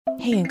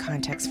Hey, In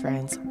Context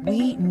friends,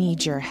 we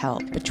need your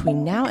help.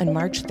 Between now and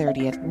March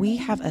 30th, we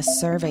have a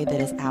survey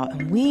that is out,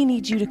 and we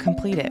need you to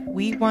complete it.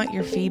 We want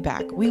your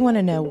feedback. We want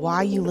to know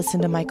why you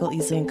listen to Michael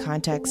Easley in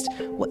Context,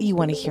 what you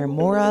want to hear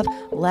more of,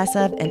 less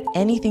of, and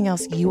anything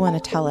else you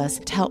want to tell us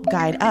to help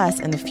guide us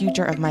in the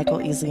future of Michael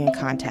Easley in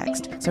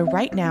Context. So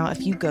right now,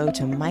 if you go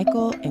to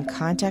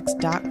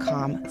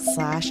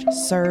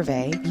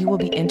michaelincontext.com/survey, you will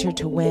be entered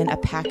to win a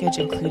package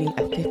including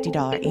a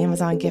 $50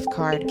 Amazon gift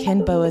card,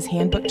 Ken Boa's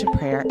Handbook to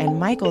Prayer, and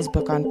Michael's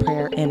book on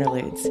prayer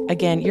interludes.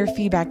 Again, your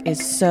feedback is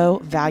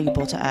so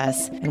valuable to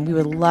us, and we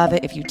would love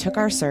it if you took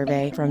our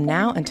survey from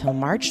now until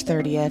March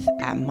 30th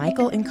at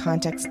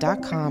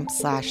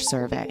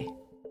michaelincontext.com/survey.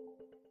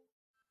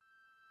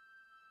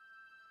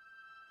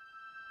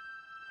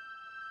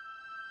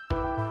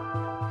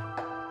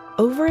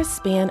 Over a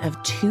span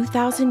of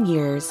 2,000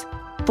 years,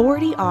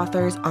 40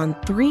 authors on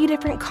 3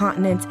 different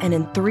continents and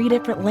in 3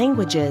 different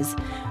languages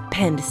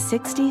penned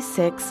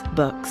 66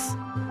 books,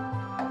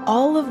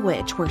 all of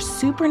which were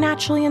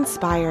supernaturally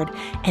inspired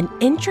and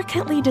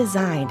intricately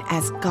designed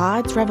as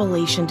God's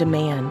revelation to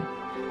man.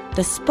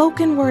 The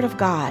spoken word of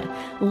God,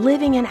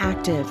 living and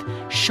active,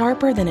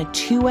 sharper than a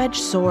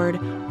 2-edged sword,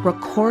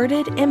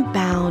 recorded and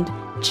bound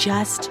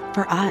just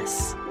for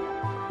us.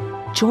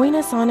 Join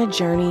us on a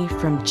journey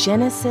from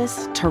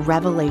Genesis to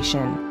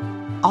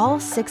Revelation, all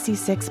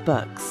 66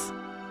 books,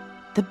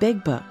 the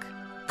big book,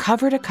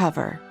 cover to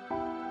cover.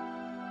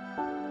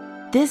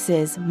 This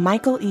is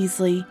Michael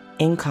Easley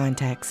in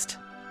Context.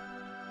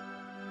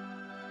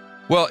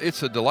 Well,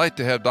 it's a delight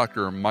to have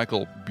Dr.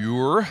 Michael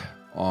Buer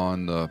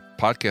on the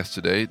podcast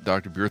today.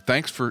 Dr. Buer,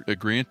 thanks for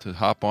agreeing to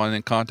hop on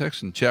In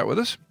Context and chat with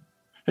us.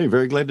 Hey,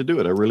 very glad to do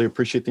it. I really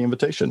appreciate the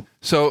invitation.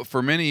 So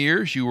for many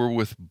years, you were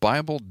with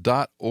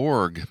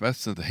Bible.org.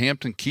 That's the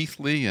Hampton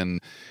Keithley and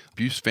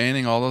Buse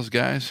Fanning, all those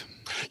guys.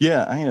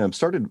 Yeah, I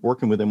started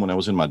working with them when I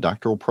was in my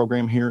doctoral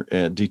program here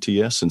at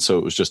DTS, and so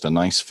it was just a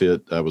nice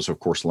fit. I was,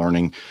 of course,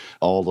 learning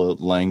all the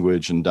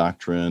language and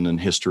doctrine and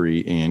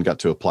history and got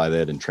to apply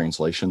that in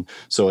translation.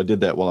 So I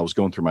did that while I was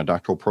going through my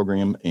doctoral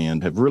program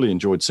and have really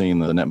enjoyed seeing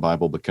the Net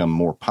Bible become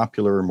more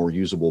popular, more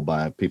usable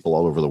by people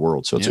all over the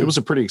world. So it was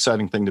a pretty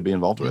exciting thing to be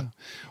involved with.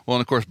 Well,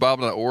 and of course,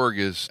 Bible.org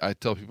is, I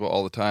tell people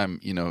all the time,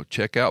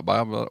 check out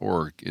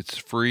Bible.org. It's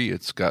free.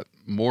 It's got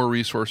more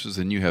resources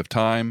than you have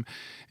time,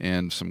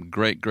 and some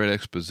great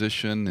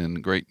exposition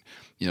and great,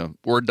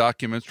 Word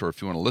documents, or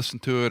if you want to listen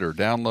to it or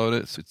download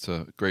it. It's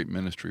a great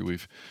ministry.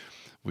 We've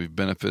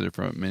benefited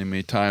from it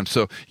many times.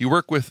 So you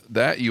work with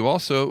that. You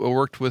also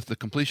worked with the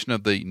completion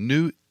of the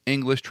New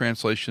English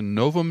translation,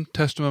 Novum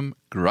Testamum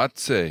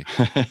Grazie.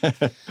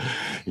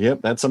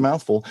 Yep, that's a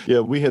mouthful.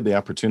 Yeah, we had the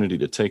opportunity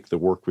to take the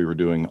work we were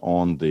doing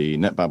on the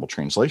Net Bible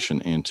translation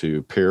and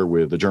to pair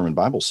with the German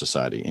Bible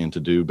Society and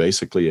to do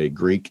basically a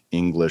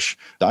Greek-English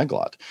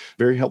diglot.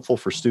 Very helpful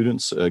for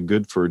students,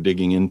 good for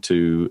digging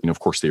into, of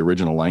course, the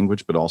original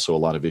language, but also a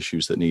lot of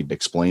issues that need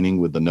explaining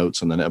with the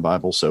notes in the Net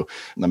Bible. So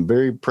I'm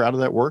very proud of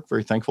that work,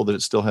 very thankful that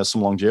it still has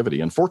some longevity.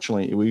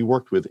 Unfortunately, we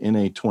worked with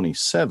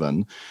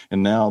NA27,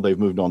 and now they've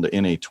moved on to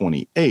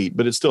NA28,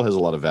 but it still has a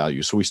lot of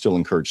value. So we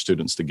still encourage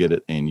students to get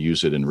it and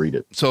use it and read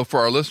it. So for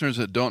our listeners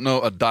that don't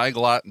know a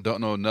diglot, don't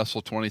know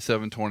Nestle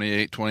 27,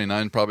 28,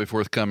 29, probably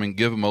forthcoming,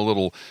 give them a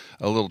little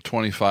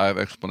 25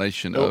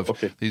 explanation of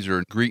these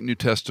are Greek New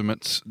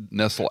Testaments,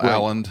 Nestle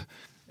Aland.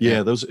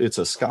 Yeah, it's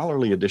a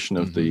scholarly edition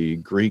of the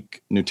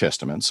Greek New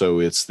Testament. So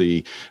it's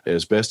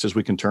as best as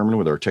we can determine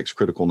with our text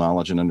critical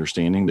knowledge and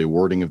understanding, the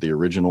wording of the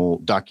original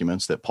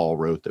documents that Paul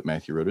wrote, that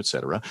Matthew wrote,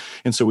 etc.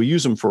 And so we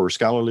use them for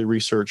scholarly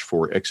research,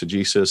 for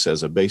exegesis,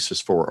 as a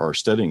basis for our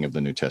studying of the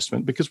New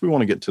Testament, because we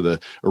want to get to the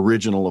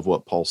original of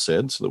what Paul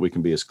said so that we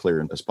can be as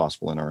clear as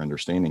possible in our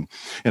understanding.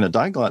 And a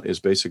diglot is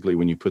basically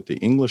when you put the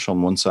English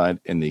on one side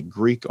and the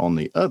Greek on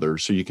the other,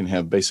 so you can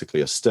have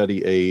basically a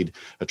study aid,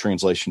 a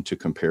translation to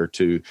compare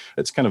to.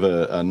 It's kind of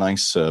a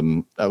nice,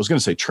 I was going to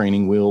say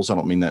training wheels. I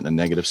don't mean that in a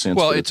negative sense.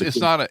 Well, it's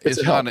not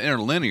an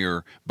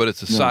interlinear, but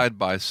it's a side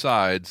by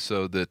side,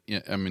 so that,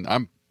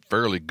 I'm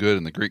fairly good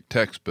in the Greek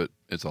text, but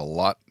it's a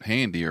lot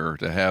handier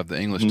to have the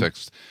English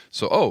text.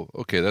 So,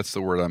 that's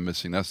the word I'm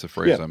missing. That's the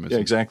phrase I'm missing.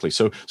 Yeah, exactly.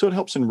 So it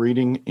helps in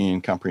reading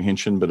and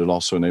comprehension, but it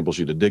also enables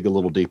you to dig a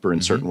little deeper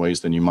in certain ways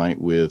than you might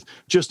with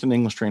just an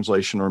English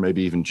translation, or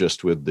maybe even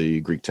just with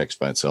the Greek text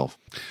by itself.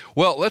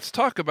 Well, let's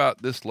talk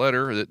about this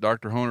letter that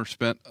Dr. Honer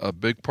spent a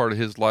big part of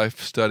his life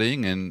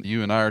studying, and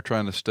you and I are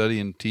trying to study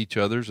and teach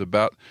others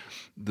about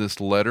this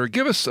letter.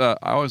 Give us, I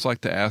always like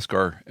to ask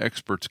our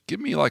experts, give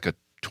me like a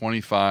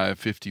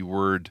 25,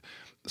 50-word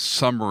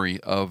summary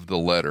of the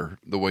letter,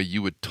 the way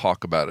you would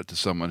talk about it to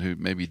someone who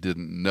maybe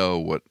didn't know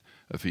what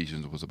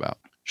Ephesians was about.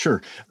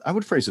 Sure. I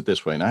would phrase it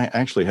this way, and I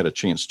actually had a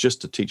chance just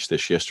to teach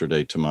this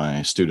yesterday to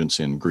my students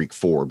in Greek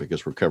 4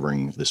 because we're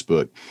covering this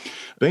book.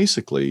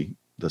 Basically,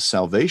 the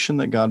salvation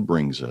that God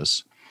brings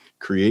us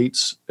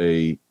creates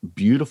a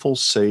beautiful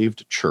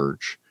saved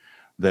church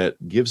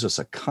that gives us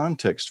a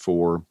context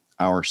for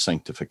our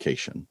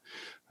sanctification.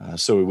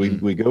 So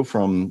we go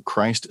from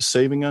Christ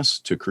saving us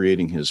to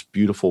creating his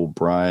beautiful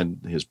bride,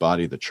 his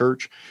body, the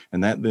church.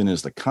 And that then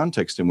is the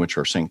context in which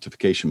our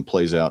sanctification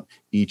plays out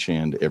each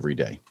and every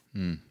day.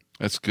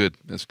 That's good.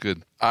 That's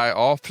good. I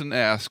often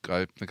ask,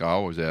 I think I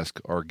always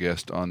ask our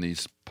guest on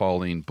these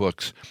Pauline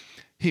books,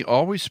 he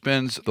always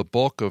spends the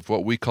bulk of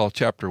what we call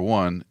chapter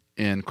 1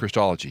 in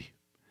Christology.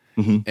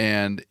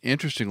 And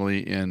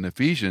interestingly, in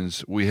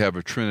Ephesians, we have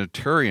a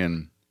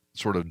Trinitarian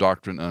sort of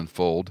doctrine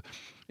unfold.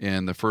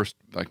 In the first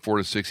 4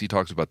 to 6, he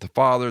talks about the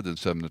Father, then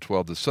 7 to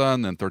 12, the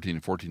Son, then 13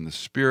 to 14, the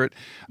Spirit.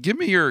 Give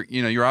me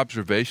your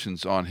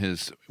observations on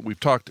his. We've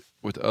talked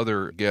with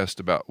other guests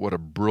about what a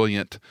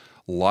brilliant,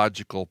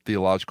 logical,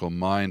 theological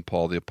mind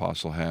Paul the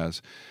Apostle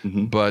has.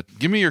 But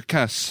give me your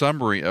kind of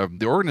summary of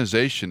the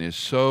organization is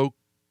so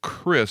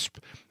crisp,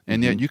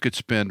 and yet you could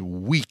spend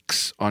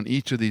weeks on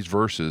each of these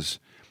verses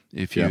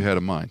if you had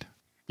a mind.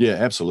 Yeah,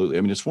 absolutely.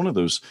 I mean, it's one of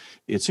those,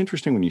 it's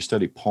interesting when you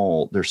study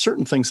Paul, there's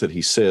certain things that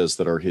he says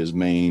that are his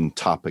main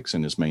topics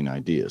and his main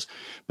ideas,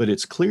 but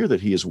it's clear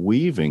that he is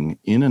weaving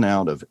in and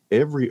out of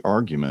every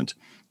argument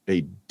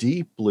a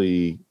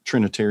deeply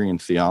Trinitarian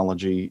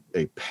theology,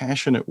 a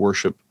passionate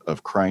worship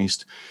of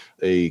Christ,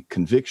 a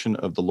conviction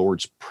of the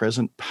Lord's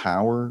present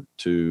power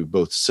to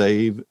both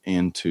save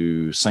and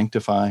to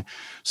sanctify.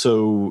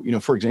 So,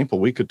 for example,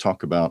 we could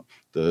talk about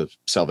the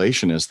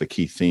salvation as the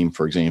key theme,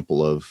 for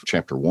example, of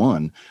chapter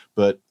 1,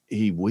 but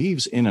he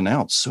weaves in and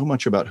out so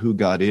much about who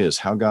God is,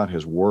 how God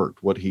has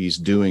worked, what he's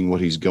doing, what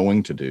he's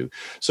going to do.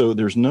 So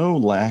there's no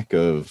lack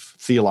of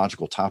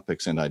theological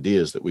topics and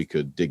ideas that we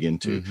could dig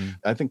into.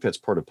 I think that's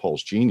part of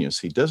Paul's genius.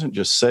 He doesn't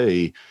just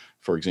say,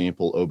 for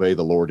example, obey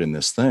the Lord in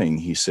this thing.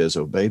 He says,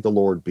 obey the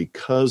Lord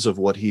because of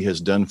what he has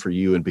done for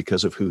you and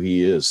because of who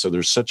he is. So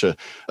there's such a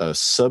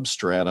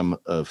substratum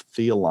of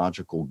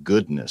theological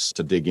goodness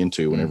to dig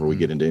into whenever we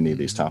get into any of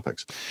these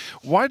topics.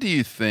 Why do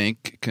you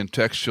think,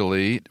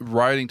 contextually,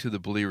 writing to the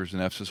believers in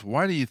Ephesus,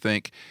 why do you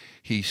think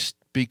he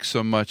speaks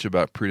so much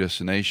about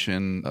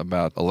predestination,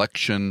 about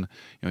election?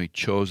 He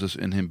chose us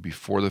in him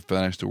before the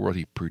foundation of the world.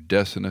 He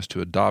predestined us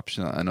to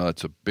adoption. I know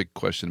that's a big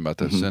question about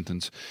that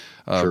sentence.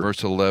 Sure.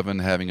 Verse 11,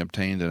 having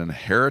obtained an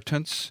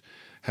inheritance,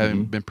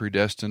 having been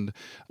predestined.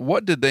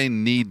 What did they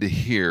need to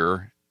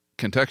hear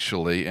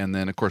contextually? And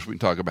then, of course, we can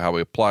talk about how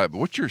we apply it. But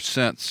what's your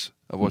sense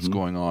of what's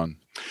going on?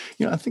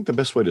 I think the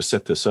best way to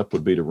set this up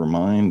would be to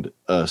remind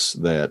us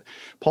that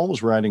Paul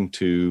was writing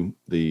to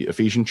the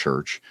Ephesian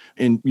church,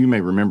 and you may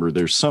remember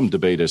there's some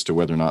debate as to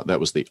whether or not that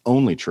was the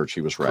only church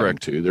he was writing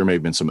to. There may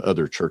have been some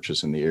other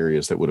churches in the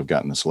areas that would have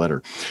gotten this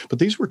letter, but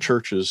these were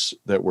churches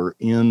that were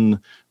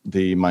in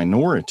the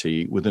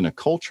minority within a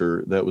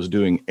culture that was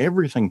doing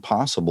everything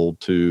possible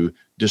to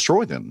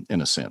destroy them,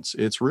 in a sense.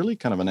 It's really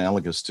kind of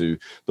analogous to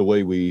the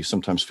way we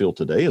sometimes feel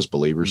today as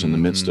believers in the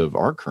midst of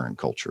our current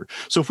culture.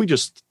 So if we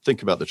just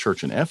think about the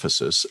church in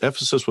Ephesus,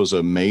 Ephesus was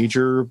a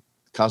major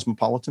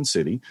cosmopolitan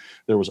city.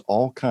 There was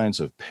all kinds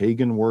of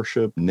pagan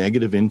worship,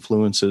 negative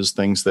influences,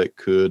 things that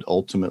could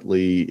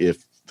ultimately,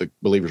 if the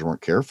believers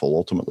weren't careful,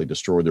 ultimately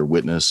destroy their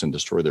witness and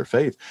destroy their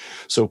faith.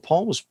 So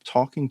Paul was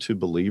talking to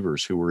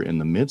believers who were in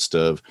the midst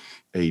of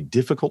a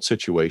difficult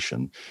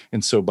situation.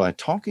 And so by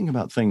talking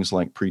about things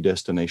like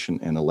predestination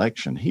and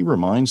election, he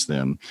reminds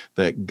them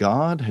that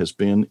God has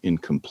been in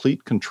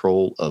complete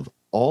control of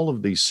all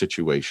of these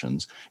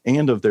situations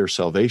and of their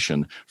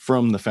salvation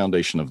from the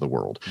foundation of the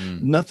world.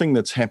 Nothing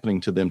that's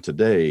happening to them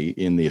today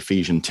in the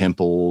Ephesian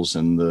temples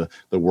and the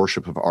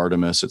worship of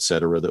Artemis, et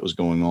cetera, that was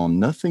going on,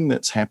 nothing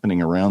that's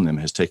happening around them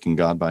has taken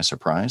God by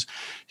surprise.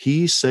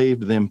 He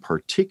saved them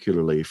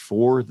particularly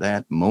for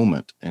that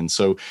moment. And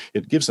so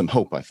it gives them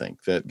hope, I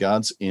think, that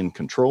God's in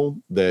control,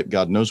 that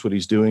God knows what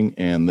he's doing,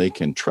 and they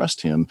can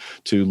trust him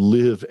to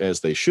live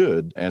as they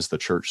should as the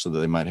church so that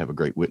they might have a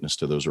great witness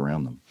to those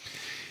around them.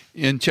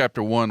 In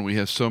chapter 1, we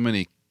have so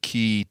many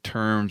key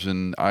terms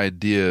and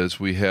ideas.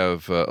 We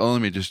have,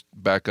 let me just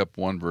back up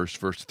one verse,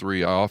 verse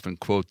 3. I often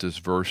quote this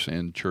verse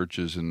in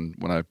churches, and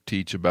when I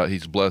teach about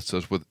he's blessed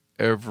us with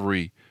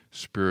every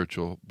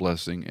spiritual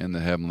blessing in the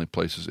heavenly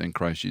places in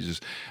Christ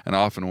Jesus. And I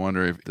often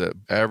wonder if the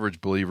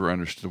average believer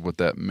understood what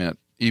that meant,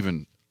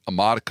 even a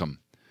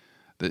modicum,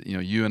 that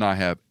you and I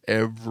have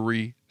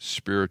every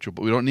spiritual,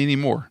 but we don't need any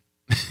more.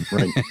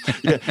 Right.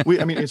 Yeah.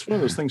 It's one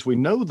of those things, we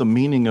know the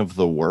meaning of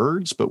the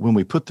words, but when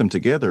we put them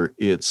together,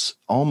 it's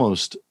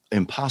almost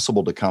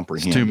impossible to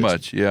comprehend. It's too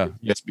much. Yeah.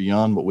 It's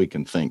beyond what we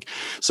can think.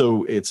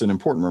 So it's an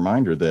important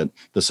reminder that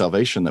the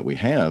salvation that we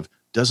have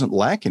doesn't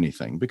lack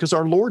anything because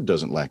our Lord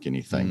doesn't lack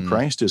anything.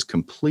 Christ is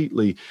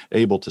completely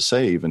able to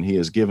save, and he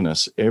has given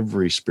us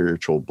every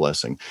spiritual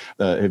blessing.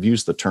 I've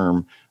used the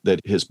term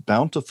that his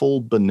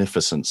bountiful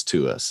beneficence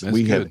to us. That's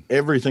we good. have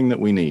everything that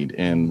we need,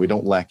 and we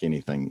don't lack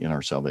anything in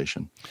our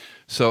salvation.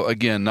 So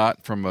again,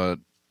 not from a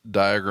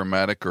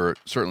diagrammatic or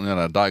certainly not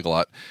a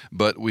diglot,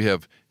 but we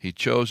have he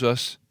chose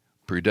us,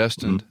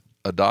 predestined,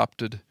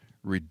 adopted,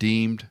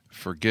 redeemed,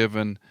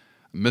 forgiven,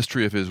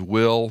 mystery of his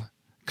will,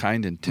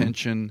 kind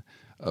intention,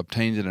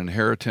 obtained an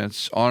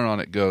inheritance, on and on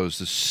it goes.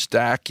 The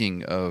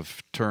stacking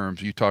of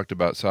terms. You talked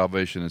about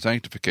salvation and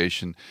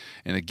sanctification.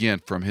 And again,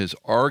 from his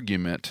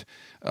argument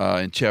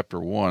in chapter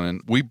 1,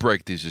 and we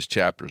break these as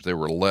chapters. They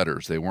were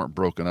letters. They weren't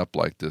broken up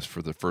like this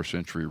for the first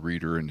century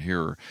reader and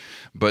hearer.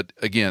 But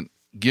again,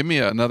 give me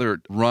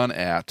another run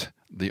at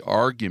the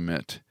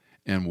argument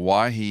and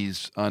why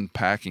he's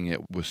unpacking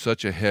it with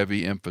such a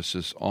heavy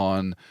emphasis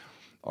on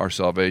our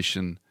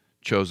salvation,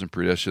 chosen,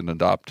 predestined,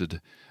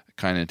 adopted,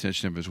 kind of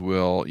intention of his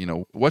will.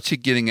 What's he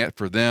getting at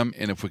for them?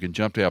 And if we can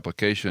jump to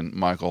application,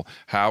 Michael,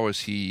 how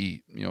is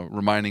he,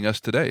 reminding us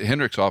today?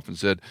 Hendricks often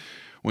said,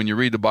 when you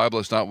read the Bible,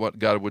 it's not what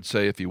God would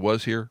say if he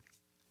was here.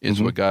 It's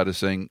what God is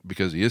saying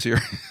because he is here.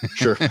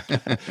 Sure.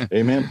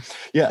 Amen.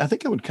 Yeah, I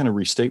think I would kind of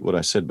restate what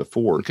I said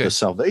before. Okay. The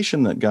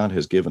salvation that God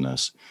has given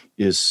us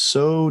is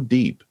so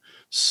deep,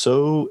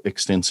 so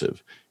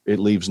extensive. It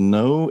leaves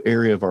no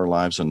area of our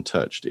lives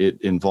untouched. It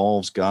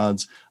involves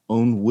God's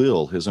own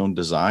will, his own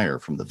desire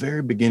from the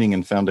very beginning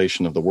and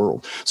foundation of the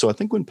world. So I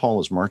think when Paul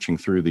is marching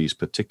through these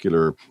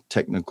particular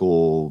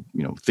technical,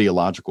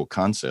 theological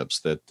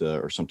concepts that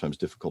are sometimes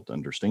difficult to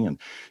understand,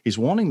 he's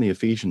wanting the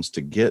Ephesians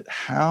to get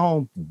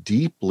how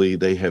deeply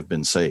they have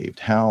been saved,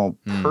 how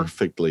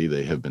perfectly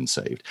they have been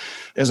saved.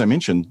 As I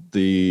mentioned,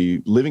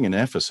 the living in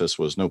Ephesus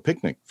was no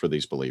picnic for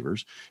these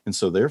believers. And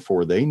so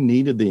therefore they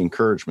needed the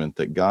encouragement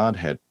that God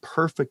had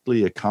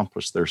perfectly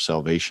accomplished their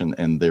salvation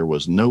and there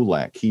was no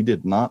lack. He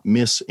did not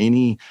miss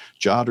any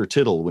jot or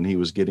tittle when he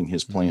was getting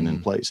his plan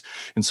in place.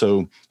 And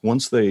so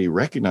once they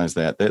recognize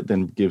that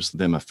then gives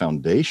them a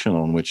foundation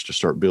on which to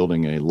start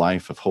building a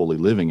life of holy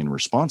living in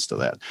response to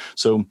that.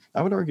 So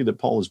I would argue that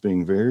Paul is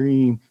being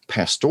very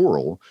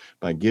pastoral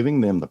by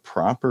giving them the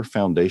proper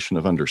foundation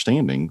of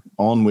understanding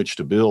on which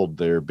to build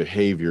their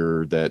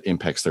behavior that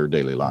impacts their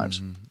daily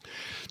lives.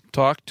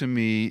 Talk to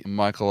me,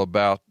 Michael,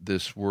 about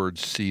this word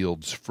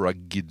sealed,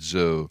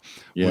 sphragizo.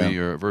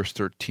 Yeah. Verse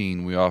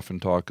 13, we often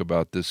talk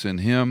about this. In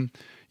him,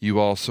 you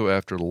also,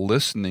 after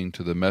listening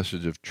to the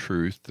message of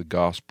truth, the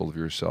gospel of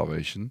your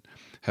salvation,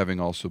 having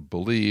also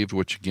believed,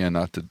 which again,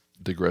 not to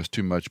digress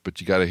too much, but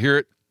you got to hear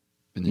it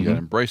and you got to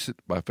embrace it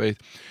by faith.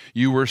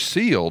 You were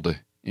sealed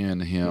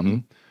in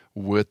him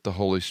with the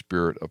Holy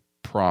Spirit of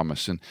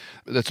promise. And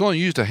that's only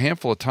used a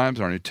handful of times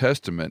in our New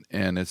Testament,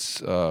 and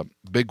it's a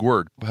big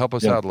word. Help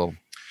us out a little.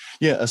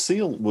 Yeah, a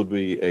seal would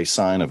be a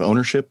sign of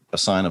ownership, a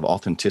sign of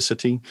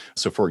authenticity.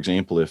 So, for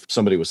example, if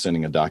somebody was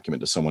sending a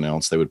document to someone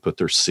else, they would put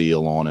their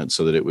seal on it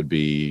so that it would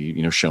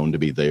be, shown to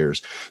be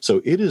theirs.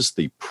 So it is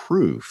the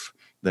proof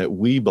that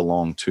we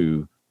belong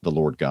to the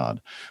Lord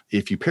God.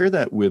 If you pair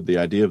that with the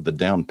idea of the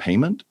down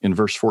payment in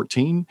verse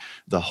 14,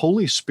 the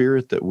Holy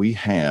Spirit that we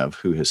have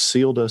who has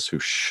sealed us, who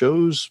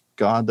shows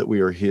God that we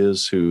are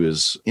his, who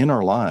is in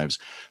our lives,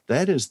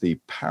 that is the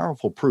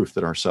powerful proof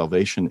that our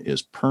salvation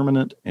is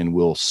permanent and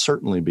will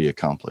certainly be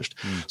accomplished.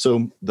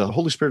 So the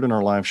Holy Spirit in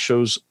our lives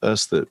shows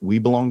us that we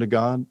belong to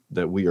God,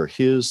 that we are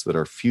his, that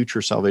our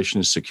future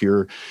salvation is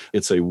secure.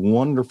 It's a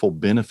wonderful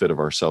benefit of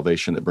our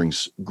salvation that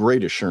brings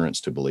great assurance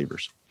to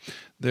believers.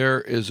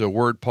 There is a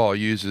word Paul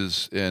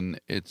uses,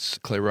 and it's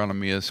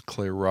kleronomias,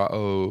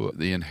 klerao,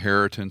 the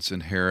inheritance,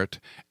 inherit,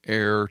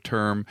 heir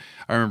term.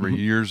 I remember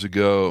years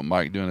ago,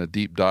 Mike, doing a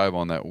deep dive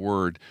on that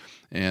word,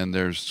 and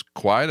there's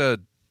quite a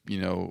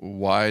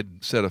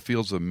wide set of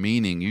fields of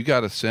meaning. You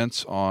got a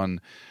sense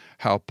on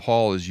how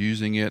Paul is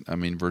using it. I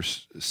mean,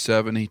 verse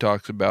 7, he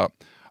talks about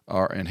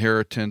our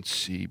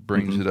inheritance. He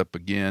brings it up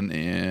again,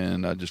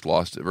 and I just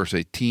lost it. Verse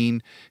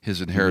 18,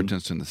 his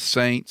inheritance in the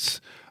saints.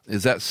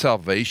 Is that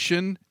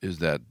salvation? Is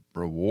that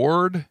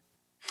reward?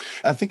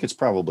 I think it's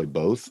probably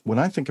both. When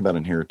I think about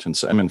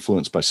inheritance, I'm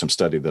influenced by some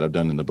study that I've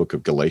done in the book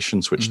of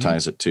Galatians, which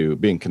ties it to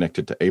being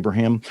connected to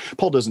Abraham.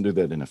 Paul doesn't do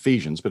that in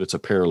Ephesians, but it's a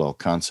parallel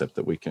concept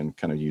that we can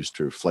kind of use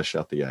to flesh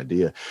out the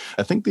idea.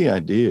 I think the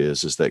idea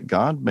is that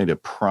God made a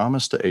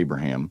promise to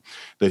Abraham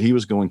that he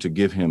was going to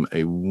give him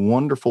a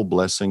wonderful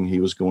blessing. He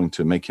was going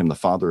to make him the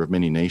father of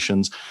many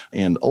nations.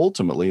 And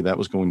ultimately, that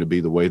was going to be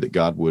the way that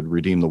God would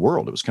redeem the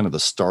world. It was kind of the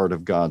start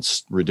of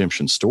God's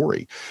redemption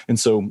story. And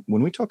so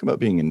when we talk about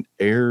being in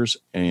heirs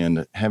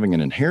and having an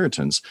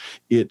inheritance,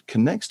 it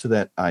connects to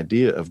that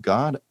idea of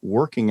God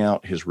working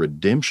out his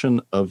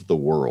redemption of the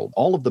world.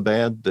 All of the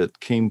bad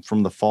that came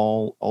from the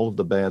fall, all of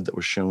the bad that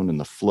was shown in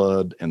the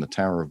flood and the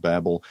Tower of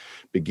Babel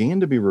began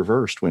to be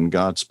reversed when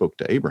God spoke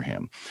to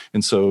Abraham.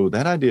 And so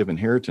that idea of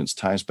inheritance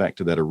ties back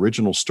to that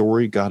original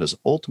story. God is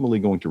ultimately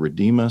going to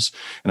redeem us.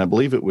 And I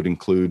believe it would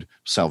include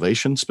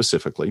salvation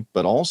specifically,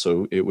 but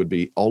also it would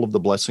be all of the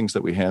blessings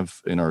that we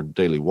have in our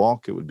daily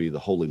walk. It would be the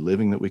holy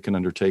living that we can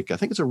undertake. I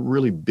think it's a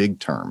really big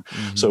term.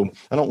 So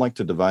I don't like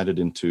to divide it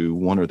into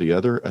one or the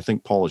other. I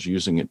think Paul is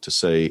using it to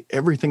say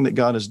everything that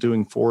God is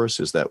doing for us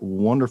is that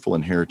wonderful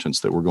inheritance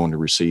that we're going to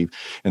receive.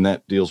 And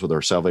that deals with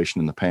our salvation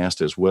in the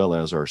past as well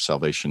as our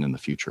salvation in the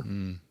future.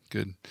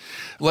 Good.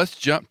 Let's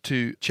jump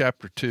to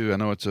chapter 2. I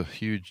know it's a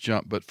huge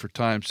jump, but for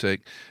time's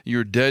sake,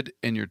 you're dead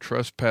in your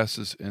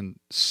trespasses and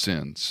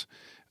sins.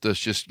 let's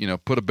just,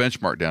 put a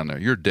benchmark down there.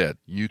 You're dead.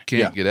 You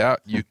can't get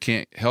out. You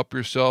can't help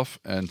yourself.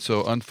 And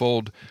so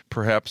unfold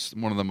perhaps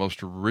one of the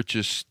most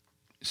richest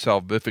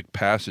salvific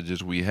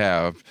passages we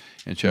have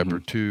in chapter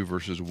 2,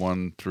 verses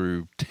 1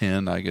 through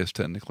 10, I guess,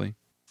 technically.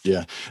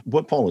 Yeah.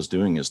 What Paul is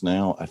doing is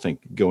now, I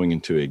think, going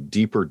into a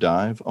deeper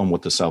dive on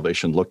what the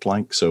salvation looked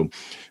like. So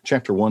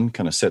chapter 1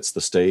 kind of sets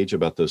the stage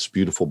about this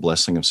beautiful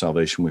blessing of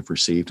salvation we've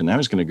received. And now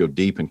he's going to go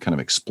deep and kind of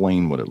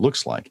explain what it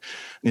looks like.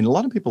 And a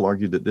lot of people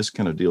argue that this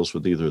kind of deals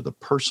with either the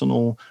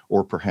personal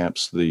or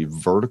perhaps the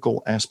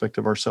vertical aspect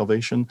of our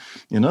salvation.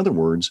 In other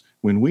words,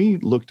 when we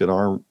looked at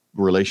our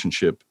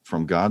relationship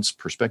from God's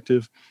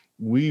perspective,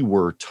 we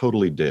were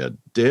totally dead.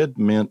 Dead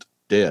meant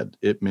dead.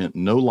 It meant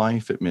no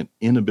life. It meant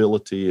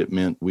inability. It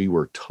meant we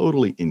were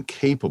totally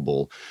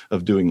incapable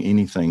of doing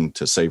anything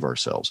to save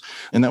ourselves.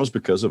 And that was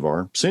because of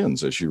our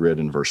sins, as you read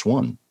in verse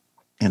 1.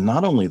 And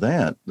not only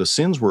that, the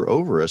sins were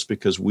over us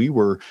because we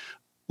were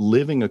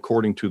living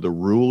according to the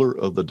ruler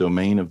of the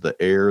domain of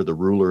the air, the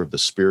ruler of the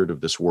spirit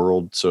of this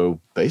world. So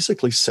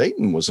basically,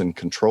 Satan was in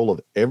control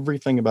of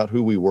everything about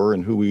who we were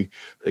and who we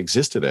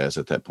existed as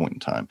at that point in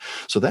time.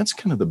 So that's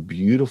kind of the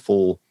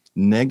beautiful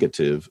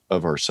negative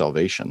of our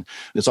salvation.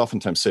 It's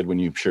oftentimes said when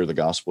you share the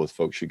gospel with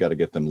folks, you got to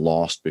get them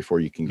lost before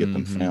you can get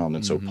them found.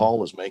 And so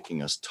Paul is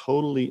making us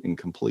totally and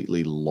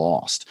completely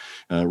lost,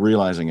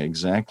 realizing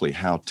exactly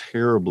how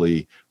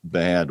terribly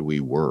bad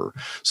we were.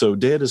 So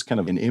dead is kind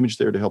of an image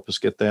there to help us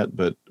get that,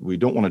 but we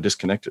don't want to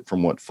disconnect it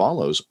from what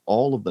follows,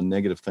 all of the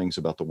negative things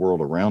about the world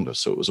around us.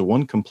 So it was a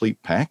one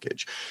complete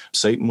package.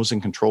 Satan was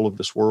in control of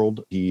this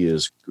world. He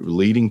is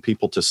leading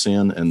people to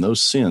sin, and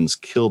those sins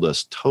killed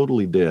us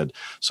totally dead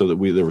so that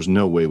there was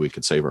no way we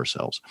could save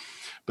ourselves.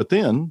 But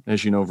then,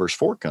 as you know, verse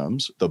 4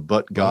 comes, the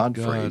but God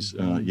phrase.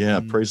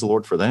 Praise the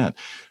Lord for that.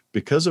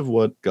 Because of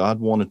what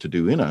God wanted to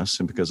do in us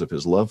and because of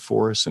his love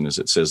for us, and as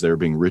it says there,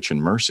 being rich in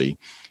mercy,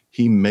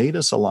 he made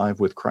us alive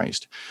with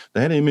Christ.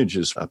 That image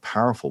is a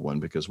powerful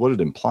one because what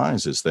it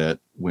implies is that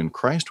when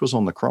Christ was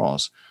on the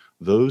cross,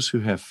 those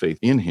who have faith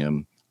in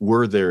him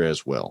were there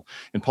as well.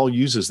 And Paul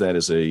uses that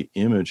as an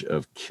image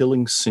of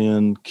killing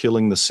sin,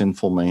 killing the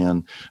sinful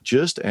man.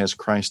 Just as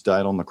Christ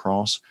died on the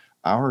cross,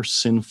 our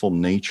sinful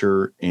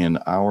nature and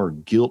our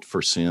guilt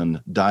for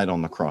sin died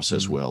on the cross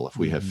as well if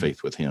we have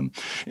faith with him.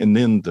 And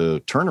then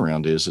the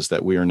turnaround is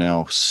that we are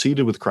now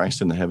seated with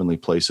Christ in the heavenly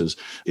places.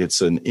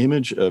 It's an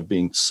image of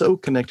being so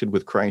connected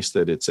with Christ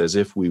that it's as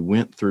if we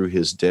went through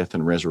his death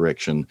and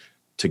resurrection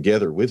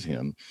together with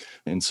him.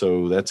 And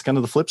so that's kind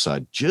of the flip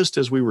side. Just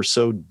as we were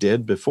so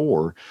dead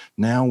before,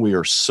 now we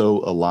are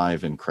so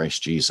alive in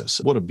Christ Jesus.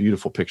 What a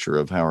beautiful picture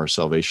of how our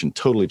salvation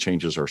totally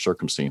changes our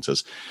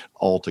circumstances,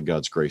 all to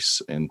God's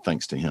grace and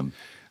thanks to him.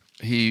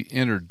 He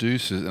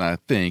introduces, and I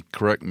think,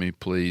 correct me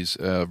please,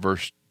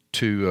 verse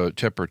 2,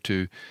 chapter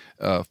 2,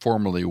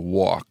 formerly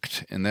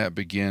walked, and that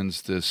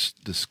begins this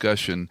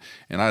discussion.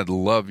 And I'd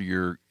love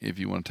if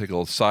you want to take a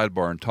little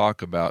sidebar and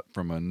talk about,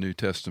 from a New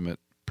Testament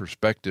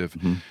perspective,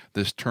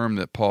 this term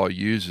that Paul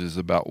uses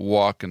about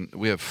walk. And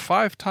we have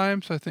 5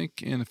 times, I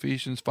think, in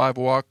Ephesians, 5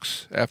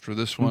 walks after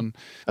this one.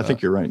 I think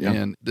you're right. Yeah.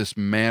 And this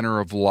manner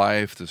of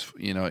life, this,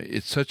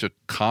 it's such a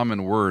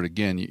common word.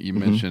 Again, you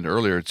mentioned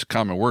earlier, it's a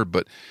common word,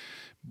 but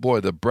boy,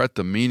 the breadth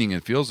of meaning,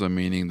 it feels a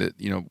meaning that,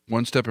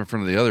 one step in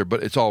front of the other,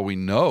 but it's all we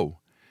know.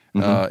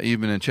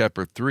 Even in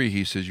chapter 3,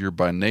 he says, you're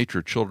by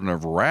nature children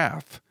of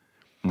wrath.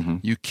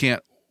 You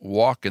can't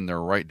walk in the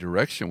right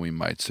direction, we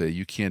might say.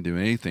 You can't do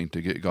anything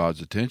to get God's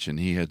attention.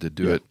 He had to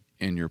do it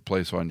in your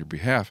place on your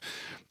behalf.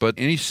 But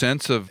any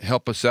sense of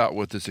help us out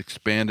with this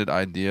expanded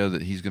idea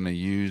that he's going to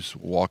use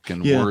walk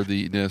in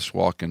worthiness,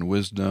 walk in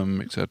wisdom,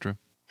 etc.?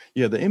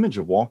 Yeah, the image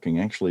of walking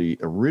actually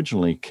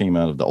originally came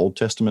out of the Old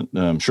Testament.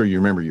 I'm sure you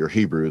remember your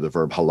Hebrew, the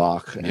verb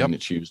halach, and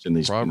it's used in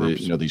these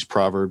Proverbs. These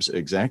Proverbs.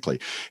 Exactly.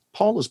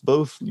 Paul is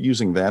both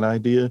using that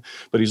idea,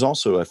 but he's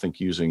also, I think,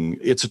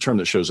 it's a term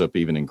that shows up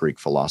even in Greek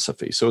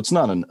philosophy. So it's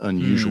not an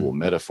unusual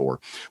metaphor,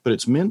 but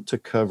it's meant to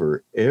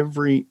cover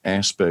every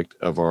aspect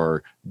of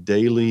our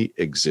daily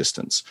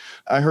existence.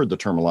 I heard the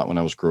term a lot when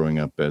I was growing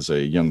up as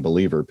a young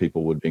believer.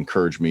 People would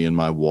encourage me in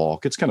my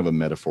walk. It's kind of a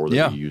metaphor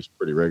that we use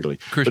pretty regularly.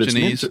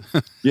 Christianese.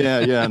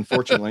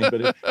 Unfortunately.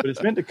 But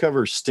it's meant to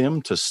cover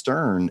stem to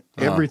stern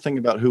everything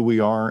about who we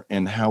are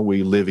and how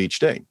we live each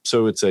day.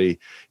 So it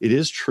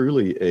is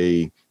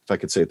truly if I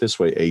could say it this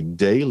way, a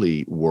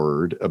daily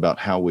word about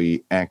how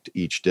we act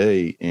each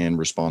day and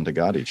respond to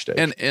God each day.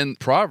 And in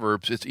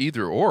Proverbs, it's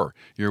either or.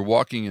 You're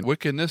walking in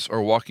wickedness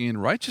or walking in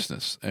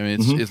righteousness. I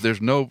mean,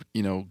 there's no,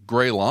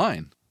 gray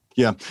line.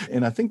 Yeah,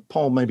 and I think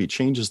Paul maybe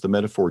changes the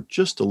metaphor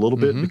just a little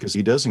bit because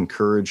he does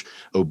encourage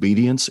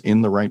obedience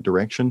in the right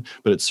direction,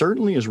 but it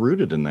certainly is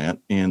rooted in that,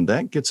 and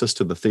that gets us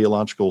to the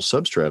theological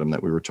substratum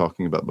that we were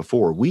talking about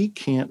before. We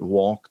can't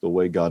walk the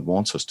way God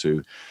wants us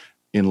to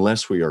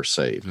unless we are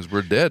saved. Because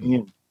we're dead.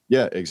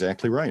 Yeah,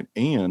 exactly right.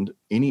 And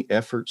any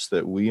efforts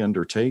that we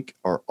undertake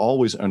are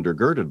always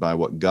undergirded by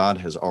what God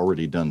has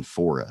already done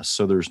for us.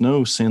 So there's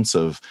no sense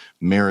of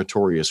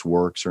meritorious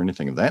works or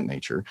anything of that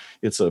nature.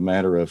 It's a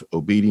matter of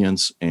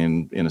obedience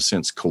and, in a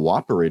sense,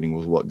 cooperating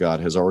with what God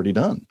has already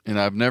done. And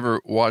I've never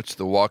watched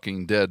The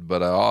Walking Dead,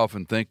 but I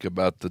often think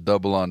about the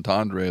double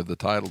entendre of the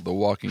title, The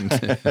Walking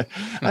Dead.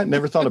 I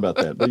never thought about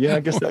that, but yeah,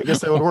 I guess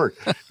that would work.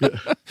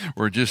 Yeah.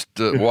 We're just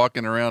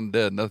walking around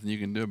dead, nothing you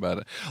can do about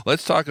it.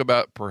 Let's talk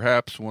about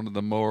perhaps one of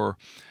the more,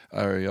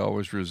 I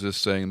always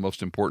resist saying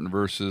most important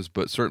verses,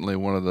 but certainly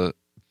one of the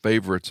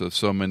favorites of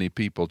so many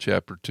people,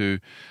 chapter 2,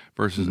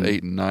 verses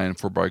 8 and 9.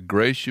 For by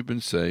grace you've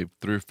been saved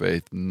through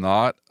faith,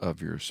 not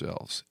of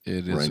yourselves.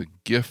 It is a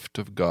gift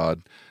of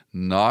God,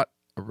 not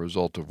a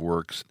result of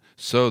works,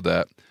 so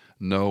that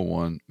no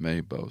one may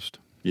boast.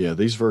 Yeah,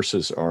 these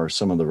verses are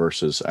some of the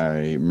verses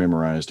I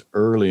memorized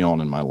early on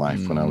in my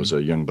life when I was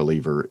a young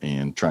believer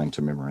and trying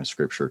to memorize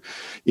Scripture.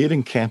 It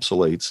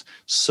encapsulates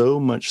so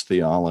much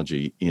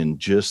theology in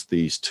just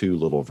these two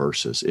little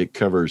verses. It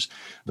covers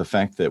the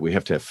fact that we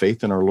have to have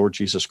faith in our Lord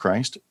Jesus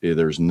Christ.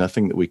 There's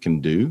nothing that we can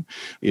do.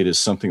 It is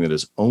something that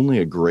is only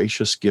a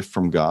gracious gift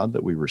from God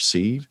that we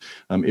receive.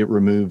 It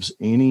removes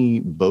any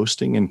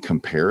boasting and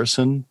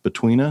comparison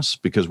between us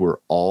because we're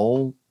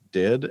all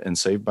dead and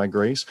saved by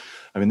grace.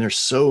 I mean, there's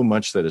so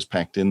much that is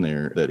packed in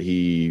there that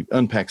he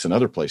unpacks in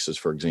other places,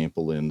 for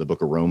example, in the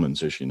book of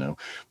Romans, as you know.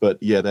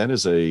 But yeah, that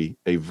is a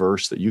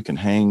verse that you can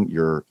hang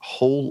your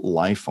whole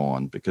life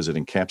on because it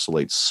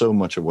encapsulates so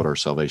much of what our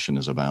salvation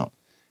is about.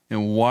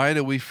 And why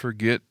do we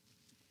forget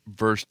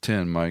verse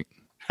 10, Mike?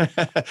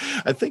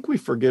 I think we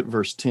forget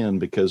verse 10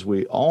 because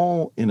we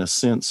all, in a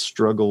sense,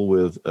 struggle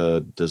with a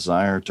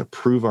desire to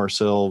prove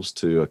ourselves,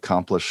 to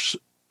accomplish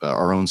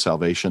our own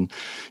salvation.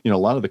 You know, a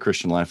lot of the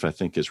Christian life, I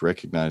think, is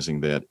recognizing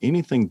that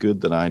anything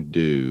good that I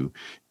do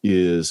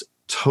is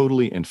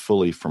totally and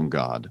fully from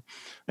God.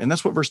 And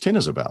that's what verse 10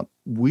 is about.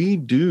 We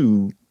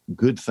do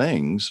good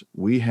things.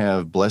 We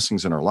have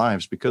blessings in our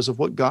lives because of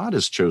what God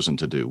has chosen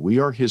to do. We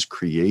are his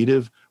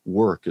creative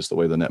work, is the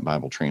way the Net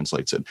Bible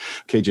translates it.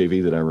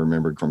 KJV that I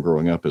remembered from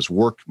growing up is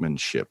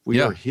workmanship.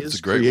 We are his it's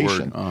a great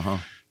creation. Word.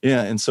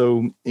 Yeah, and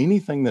so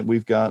anything that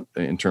we've got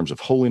in terms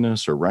of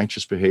holiness or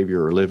righteous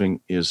behavior or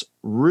living is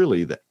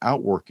really the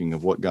outworking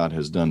of what God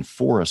has done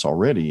for us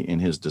already in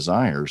his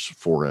desires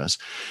for us.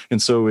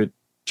 And so it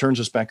turns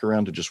us back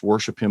around to just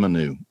worship him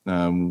anew.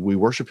 We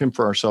worship him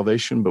for our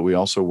salvation, but we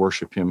also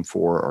worship him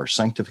for our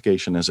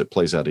sanctification as it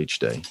plays out each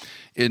day.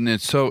 And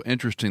it's so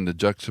interesting, the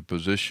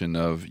juxtaposition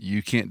of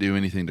you can't do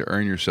anything to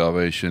earn your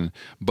salvation,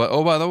 but,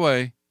 oh, by the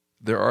way,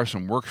 there are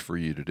some works for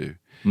you to do.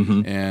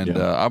 And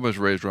I was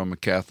raised Roman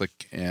Catholic,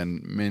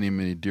 and many,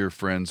 many dear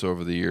friends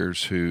over the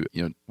years who,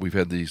 you know, we've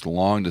had these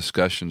long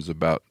discussions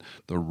about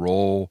the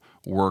role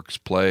works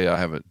play. I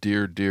have a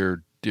dear,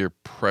 dear, dear,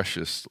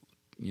 precious,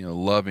 you know,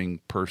 loving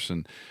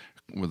person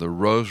with a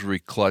rosary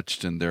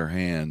clutched in their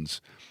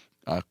hands.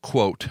 I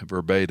quote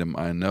verbatim,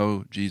 "I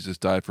know Jesus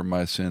died for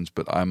my sins,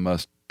 but I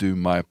must do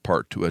my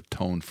part to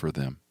atone for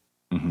them."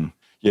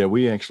 Yeah,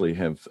 we actually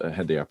have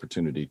had the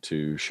opportunity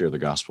to share the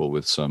gospel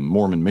with some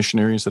Mormon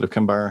missionaries that have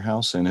come by our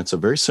house, and it's a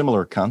very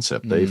similar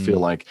concept. They feel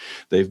like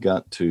they've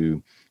got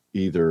to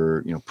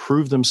either, you know,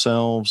 prove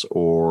themselves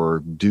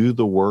or do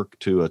the work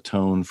to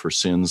atone for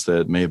sins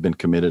that may have been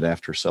committed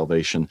after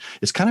salvation.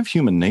 It's kind of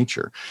human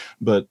nature,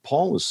 but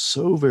Paul is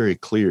so very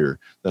clear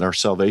that our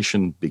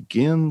salvation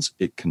begins,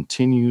 it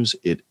continues,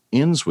 it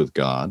ends with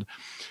God.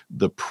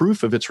 The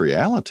proof of its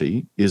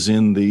reality is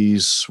in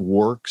these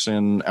works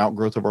and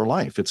outgrowth of our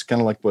life. It's kind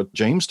of like what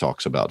James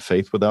talks about.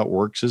 Faith without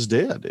works is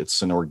dead.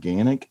 It's an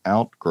organic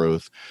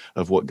outgrowth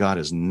of what God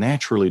is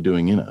naturally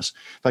doing in us.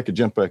 If I could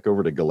jump back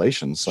over to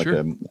Galatians, like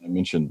I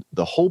mentioned,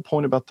 the whole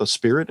point about the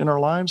Spirit in our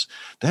lives,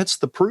 that's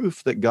the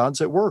proof that God's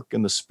at work,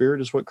 and the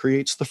Spirit is what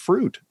creates the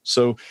fruit.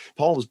 So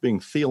Paul is being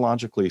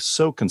theologically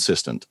so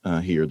consistent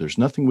here. There's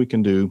nothing we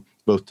can do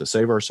both to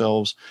save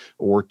ourselves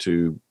or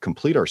to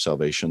complete our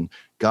salvation.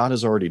 God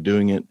is already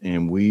doing it,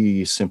 and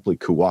we simply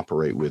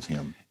cooperate with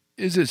him.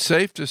 Is it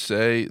safe to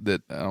say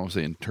that, I don't want to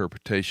say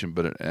interpretation,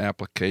 but an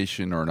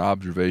application or an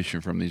observation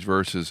from these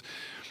verses,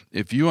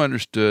 if you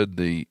understood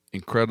the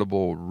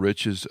incredible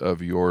riches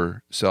of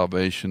your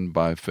salvation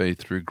by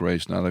faith through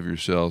grace, not of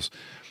yourselves,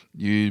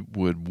 you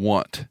would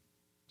want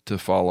to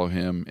follow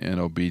him in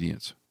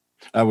obedience?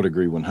 I would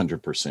agree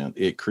 100%.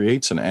 It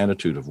creates an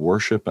attitude of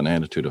worship, an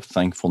attitude of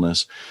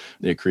thankfulness.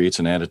 It creates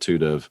an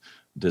attitude of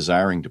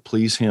desiring to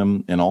please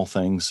him in all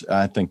things.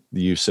 I think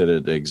you said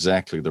it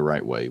exactly the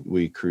right way.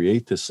 We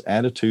create this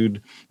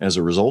attitude as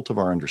a result of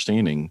our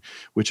understanding,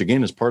 which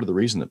again is part of the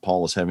reason that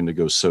Paul is having to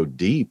go so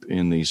deep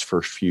in these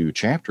first few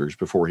chapters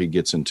before he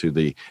gets into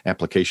the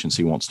applications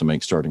he wants to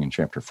make starting in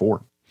chapter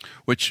 4.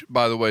 Which,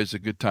 by the way, is a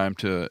good time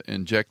to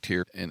inject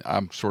here. And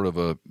I'm sort of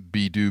a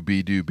be-do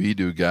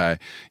guy,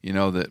 you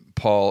know, that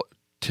Paul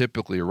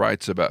typically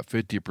writes about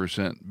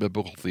 50%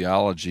 biblical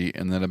theology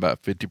and then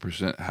about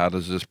 50% how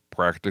does this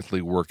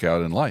practically work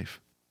out in life.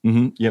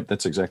 Yep,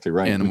 that's exactly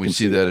right. And we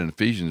see that in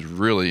Ephesians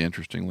really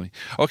interestingly.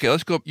 Okay,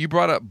 let's go. You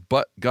brought up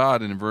but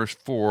God in verse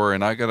 4,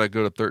 and I got to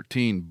go to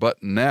 13.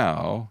 But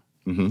now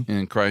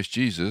in Christ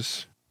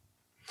Jesus.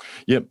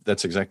 Yep,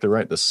 that's exactly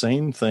right. The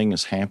same thing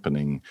is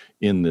happening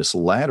in this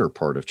latter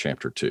part of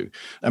chapter 2.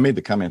 I made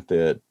the comment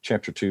that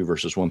chapter 2,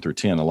 verses 1 through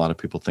 10, a lot of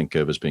people think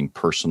of as being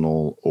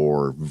personal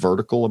or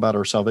vertical about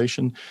our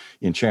salvation.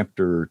 In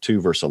chapter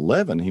 2, verse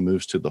 11, he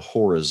moves to the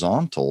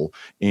horizontal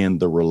and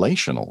the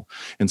relational.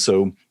 And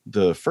so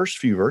the first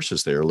few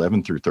verses there,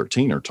 11 through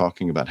 13, are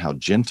talking about how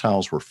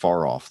Gentiles were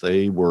far off.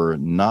 They were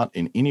not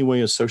in any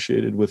way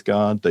associated with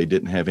God. They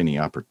didn't have any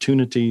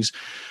opportunities.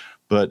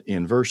 But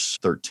in verse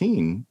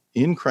 13,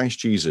 in Christ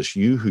Jesus,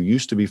 you who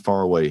used to be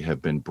far away have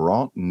been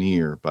brought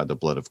near by the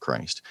blood of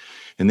Christ.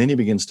 And then he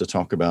begins to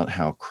talk about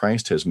how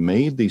Christ has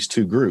made these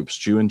two groups,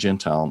 Jew and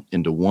Gentile,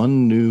 into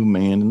one new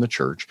man in the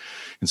church.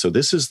 And so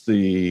this is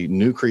the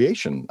new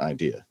creation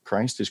idea.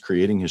 Christ is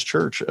creating his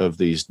church of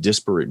these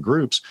disparate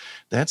groups.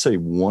 That's a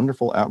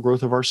wonderful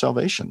outgrowth of our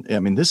salvation. I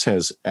mean, this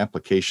has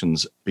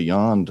applications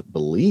beyond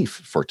belief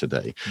for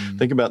today.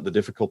 Think about the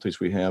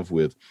difficulties we have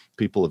with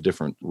people of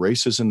different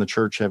races in the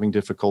church having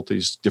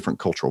difficulties, different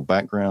cultural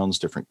backgrounds,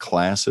 different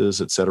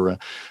classes, etc.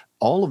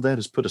 All of that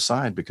is put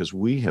aside because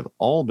we have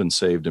all been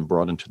saved and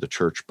brought into the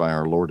church by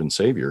our Lord and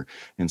Savior.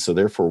 And so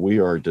therefore we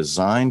are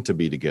designed to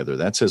be together.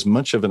 That's as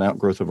much of an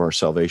outgrowth of our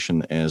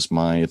salvation as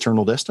my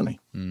eternal destiny.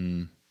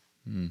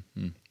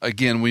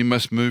 Again, we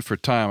must move for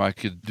time. I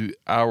could do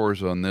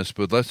hours on this,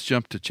 but let's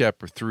jump to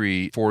chapter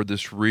 3. For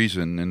this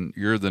reason, and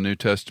you're the New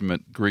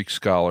Testament Greek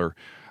scholar,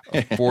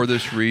 for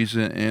this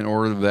reason, in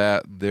order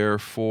that,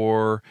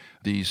 therefore,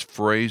 these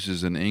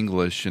phrases in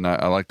English, and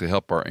I like to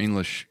help our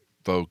English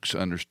folks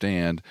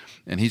understand,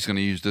 and he's going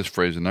to use this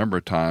phrase a number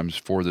of times,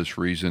 for this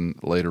reason,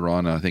 later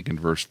on, I think in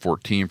verse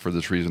 14, for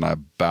this reason I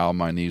bow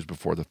my knees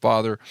before the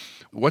Father.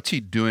 What's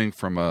he doing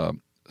from a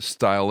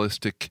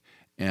stylistic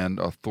and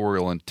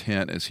authorial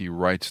intent as he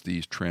writes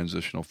these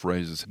transitional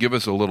phrases? Give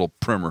us a little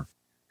primer.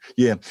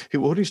 Yeah,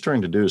 what he's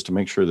trying to do is to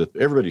make sure that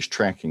everybody's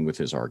tracking with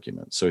his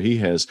argument. So he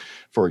has,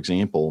 for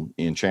example,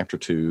 in chapter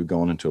 2,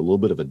 gone into a little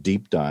bit of a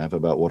deep dive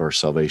about what our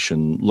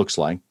salvation looks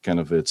like, kind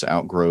of its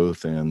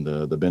outgrowth and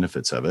the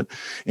benefits of it.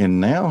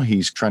 And now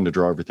he's trying to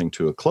draw everything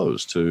to a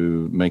close,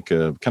 to make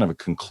a kind of a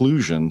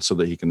conclusion so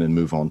that he can then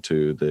move on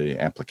to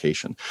the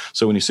application.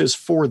 So when he says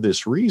for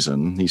this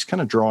reason, he's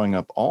kind of drawing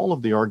up all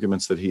of the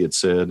arguments that he had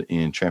said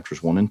in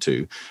chapters 1 and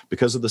 2,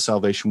 because of the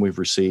salvation we've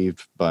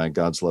received by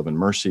God's love and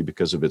mercy,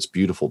 because of its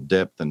beautiful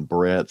depth and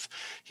breadth.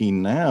 He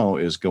now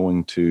is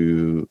going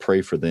to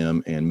pray for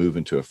them and move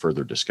into a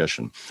further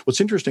discussion.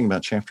 What's interesting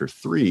about chapter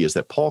 3 is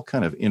that Paul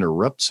kind of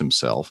interrupts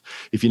himself.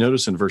 If you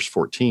notice in verse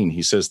 14,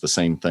 he says the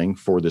same thing,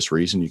 for this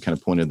reason. You kind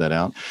of pointed that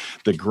out.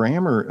 The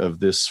grammar of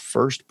this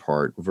first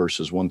part,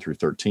 verses 1 through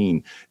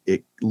 13,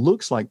 it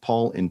looks like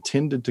Paul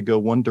intended to go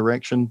one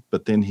direction,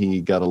 but then he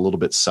got a little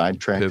bit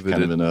sidetracked,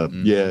 pivoted. Kind of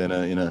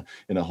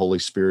in a Holy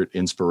Spirit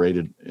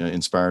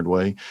inspired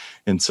way.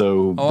 And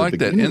so I like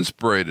that,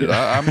 inspirated.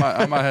 I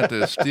might have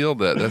to steal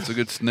that. That's a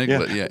good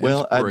sniglet. Yeah.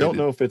 Well, I don't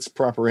know if it's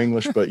proper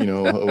English, but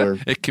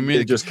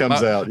it just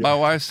comes out. My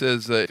wife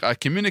says I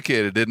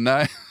communicated, didn't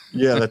I?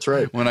 Yeah, that's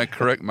right. When I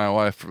correct my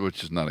wife,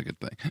 which is not a good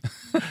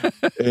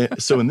thing.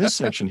 So in this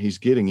section, he's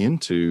getting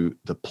into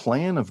the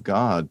plan of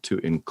God to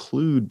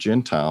include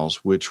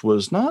Gentiles, which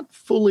was not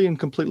fully and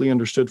completely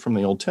understood from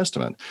the Old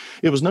Testament.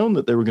 It was known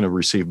that they were going to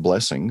receive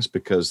blessings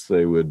because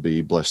they would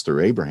be blessed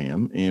through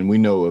Abraham. And we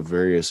know of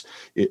various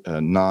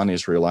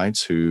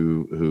non-Israelites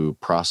who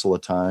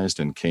proselytized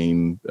and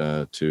came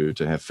to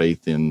have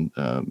faith in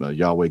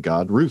Yahweh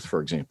God. Ruth,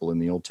 for example, in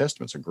the Old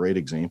Testament is a great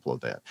example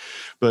of that.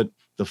 But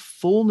the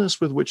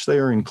fullness with which they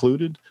are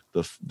included,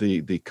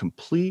 the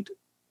complete,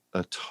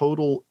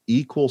 total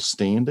equal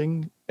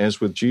standing as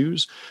with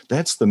Jews,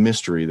 that's the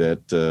mystery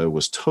that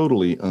was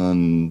totally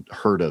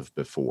unheard of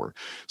before.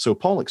 So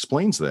Paul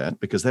explains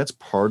that because that's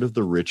part of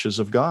the riches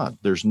of God.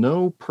 There's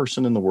no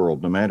person in the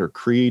world, no matter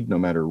creed, no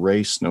matter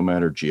race, no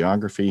matter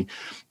geography,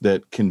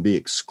 that can be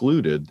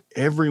excluded.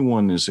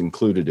 Everyone is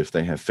included if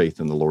they have faith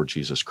in the Lord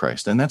Jesus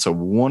Christ. And that's a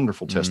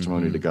wonderful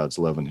testimony to God's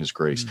love and his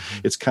grace.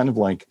 It's kind of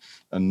like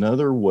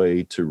another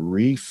way to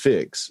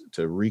recreate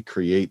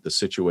the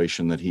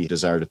situation that he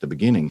desired at the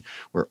beginning,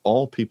 where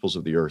all peoples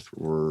of the earth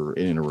were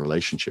in a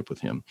relationship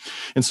with him.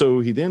 And so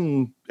he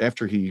then,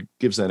 after he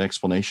gives that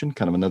explanation,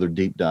 kind of another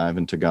deep dive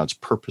into God's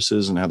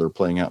purposes and how they're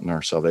playing out in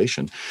our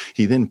salvation,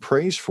 he then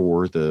prays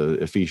for the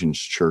Ephesians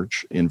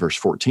church in verse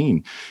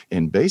 14.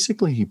 And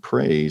basically he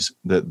prays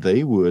that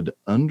they would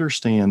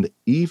understand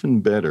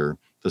even better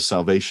the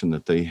salvation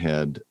that they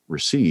had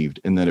received,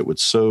 and that it would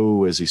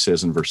so, as he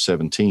says in verse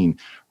 17,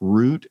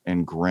 root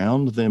and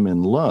ground them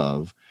in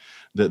love,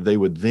 that they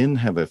would then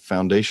have a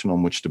foundation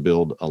on which to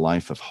build a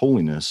life of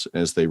holiness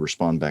as they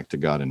respond back to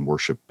God in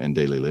worship and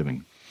daily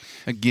living.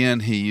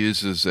 Again, he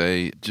uses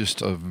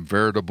just a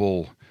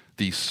veritable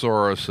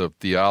thesaurus of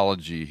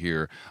theology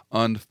here: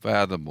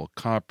 unfathomable,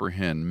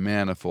 comprehend,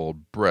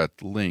 manifold,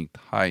 breadth, length,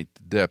 height,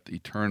 depth,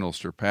 eternal,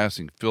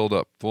 surpassing, filled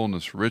up,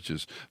 fullness,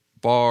 riches,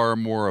 far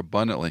more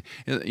abundantly.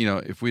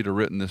 If we'd have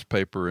written this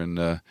paper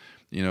in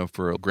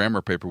for a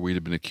grammar paper, we'd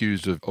have been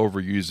accused of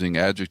overusing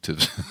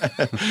adjectives.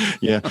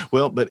 Yeah,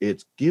 well, but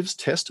it gives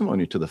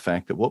testimony to the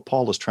fact that what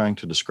Paul is trying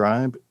to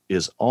describe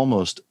is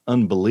almost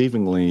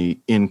unbelievingly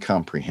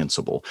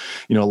incomprehensible.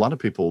 A lot of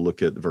people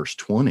look at verse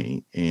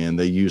 20 and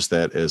they use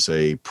that as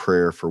a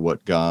prayer for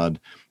what God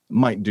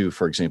might do,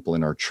 for example,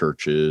 in our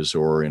churches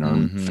or in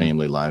our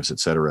family lives,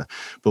 etc.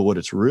 But what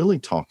it's really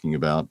talking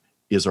about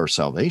is our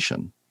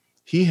salvation.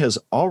 He has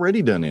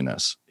already done in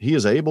us. He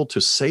is able to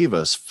save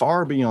us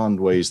far beyond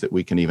ways that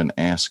we can even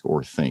ask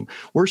or think.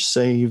 We're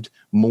saved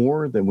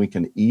more than we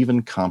can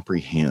even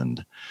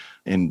comprehend.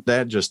 And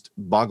that just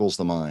boggles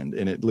the mind.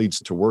 And it leads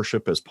to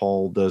worship, as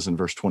Paul does in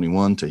verse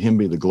 21, to him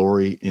be the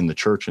glory in the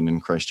church and in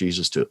Christ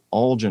Jesus to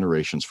all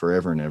generations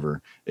forever and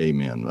ever.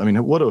 Amen. I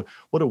mean, what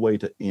a way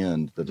to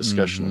end the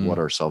discussion of what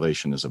our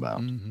salvation is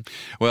about.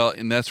 Well,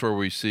 and that's where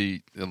we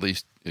see, at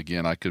least,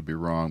 again, I could be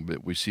wrong,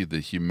 but we see the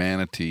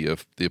humanity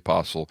of the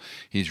apostle.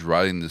 He's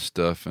writing this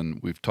stuff,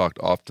 and we've talked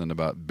often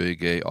about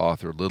big A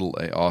author, little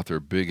a author,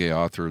 big A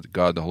author,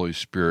 God the Holy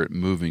Spirit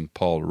moving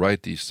Paul to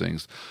write these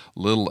things,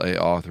 little a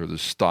author, the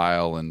style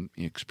and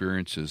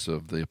experiences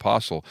of the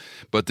apostle.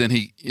 But then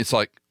it's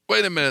like,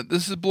 wait a minute,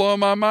 this is blowing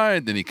my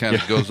mind. Then he kind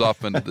of goes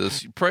off into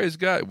this, praise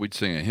God, we'd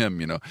sing a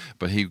hymn,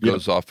 but he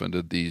goes off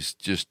into these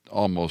just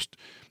almost,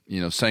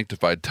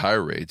 sanctified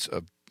tirades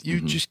of, you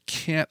just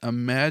can't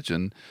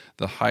imagine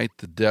the height,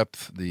 the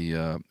depth,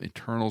 the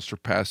eternal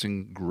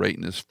surpassing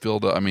greatness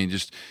filled up. I mean,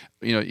 just,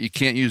 you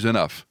can't use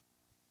enough.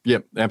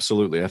 Yep,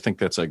 absolutely. I think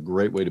that's a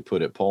great way to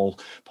put it.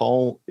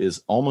 Paul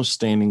is almost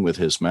standing with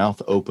his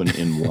mouth open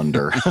in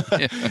wonder,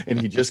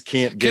 and he just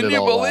can't get it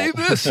all out. Can you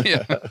believe this?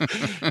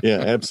 Yeah. Yeah,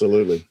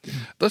 absolutely.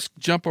 Let's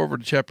jump over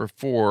to chapter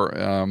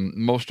 4.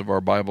 Most of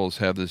our Bibles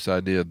have this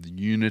idea of the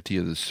unity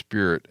of the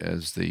Spirit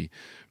as the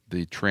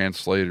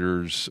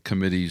translators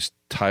committee's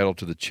title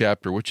to the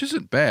chapter, which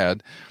isn't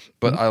bad,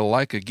 but I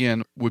like,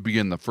 again, we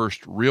begin the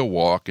first real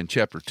walk. In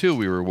chapter 2,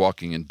 we were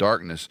walking in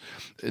darkness.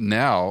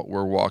 Now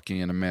we're walking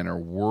in a manner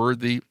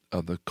worthy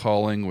of the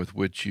calling with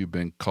which you've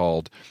been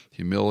called.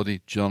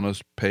 Humility,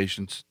 gentleness,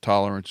 patience,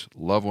 tolerance,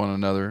 love one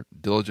another,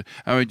 diligence.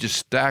 I mean, just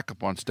stack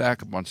upon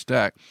stack upon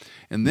stack.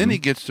 And then he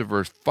gets to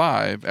verse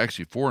 5,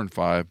 actually 4 and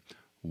 5,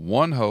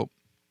 one hope,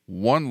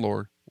 one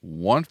Lord,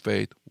 one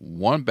faith,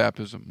 one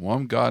baptism,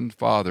 one God and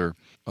Father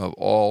of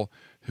all,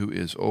 who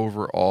is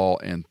over all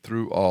and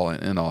through all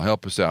and in all.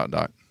 Help us out,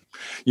 Doc.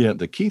 Yeah,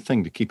 the key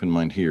thing to keep in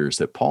mind here is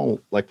that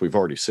Paul, like we've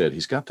already said,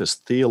 he's got this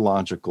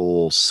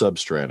theological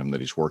substratum that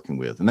he's working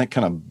with, and that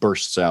kind of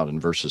bursts out in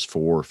verses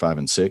 4, 5,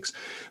 and 6.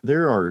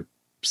 There are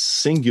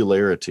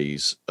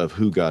singularities of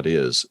who God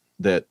is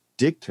that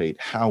dictate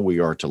how we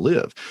are to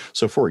live.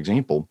 So, for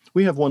example,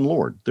 we have one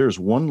Lord. There's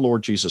one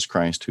Lord Jesus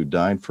Christ who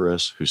died for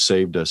us, who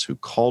saved us, who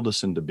called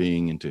us into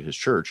being, into his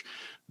church.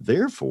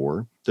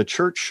 Therefore, the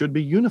church should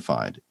be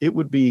unified. It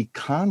would be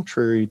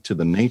contrary to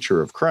the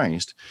nature of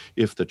Christ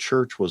if the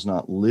church was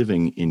not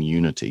living in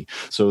unity.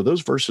 So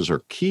those verses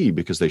are key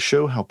because they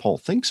show how Paul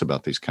thinks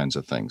about these kinds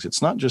of things.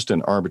 It's not just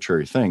an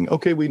arbitrary thing.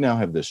 Okay, we now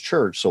have this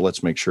church, so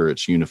let's make sure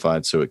it's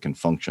unified so it can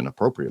function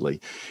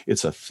appropriately.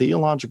 It's a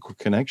theological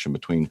connection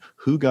between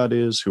who God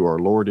is, who our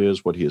Lord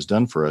is, what he has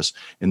done for us,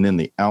 and then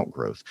the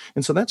outgrowth.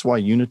 And so that's why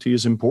unity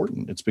is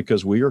important. It's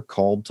because we are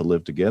called to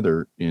live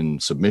together in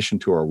submission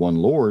to our one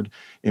Lord,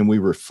 and we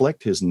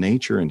reflect his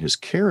nature and his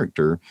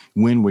character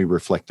when we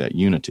reflect that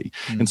unity.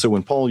 And so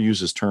when Paul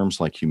uses terms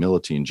like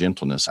humility and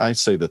gentleness, I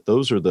say that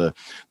those are the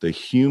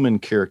human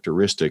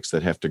characteristics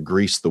that have to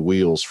grease the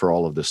wheels for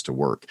all of this to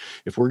work.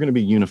 If we're going to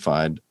be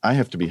unified, I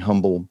have to be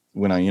humble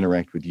when I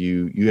interact with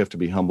you. You have to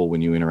be humble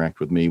when you interact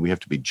with me. We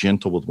have to be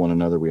gentle with one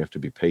another. We have to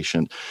be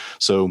patient.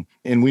 So,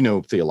 and we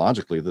know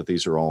theologically that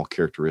these are all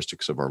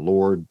characteristics of our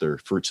Lord. They're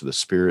fruits of the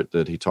Spirit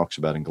that he talks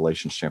about in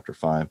Galatians chapter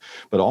 5.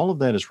 But all of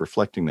that is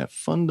reflecting that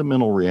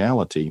fundamental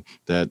reality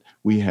that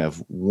we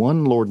have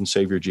one Lord and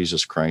Savior,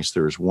 Jesus Christ.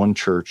 There is one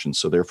church. And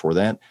so therefore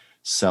that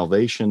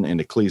salvation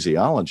and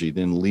ecclesiology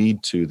then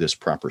lead to this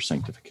proper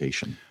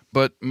sanctification.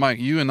 But Mike,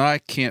 you and I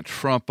can't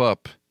trump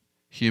up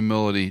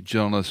humility,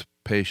 gentleness,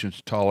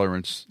 patience,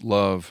 tolerance,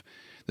 love.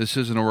 This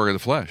isn't a work of the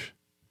flesh.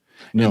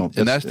 No,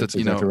 and that's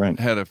exactly right.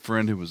 Had a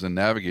friend who was a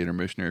navigator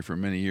missionary for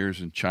many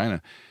years in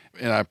China,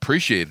 and I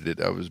appreciated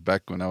it. I was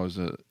back when I was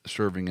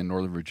serving in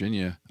Northern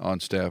Virginia on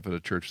staff at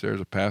a church there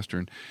as a pastor,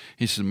 and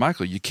he said,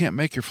 Michael, you can't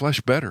make your flesh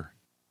better.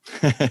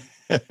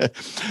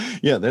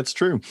 Yeah, that's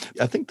true.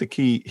 I think the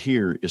key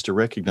here is to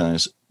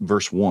recognize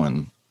verse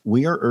 1.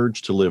 We are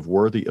urged to live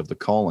worthy of the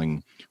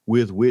calling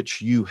with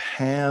which you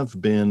have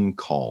been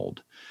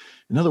called.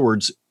 In other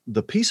words,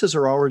 the pieces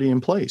are already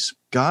in place.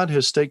 God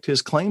has staked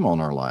his claim on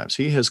our lives.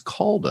 He has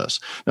called us.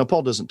 Now,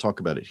 Paul doesn't talk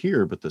about it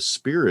here, but the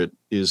Spirit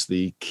is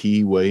the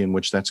key way in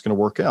which that's going to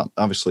work out.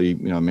 Obviously,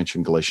 I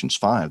mentioned Galatians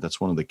 5. That's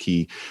one of the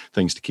key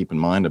things to keep in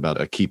mind about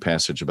a key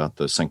passage about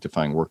the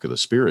sanctifying work of the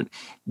Spirit.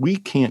 We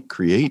can't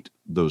create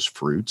those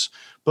fruits,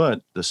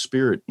 but the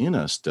Spirit in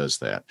us does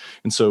that.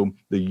 And so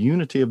the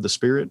unity of the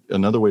Spirit,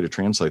 another way to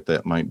translate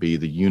that might be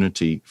the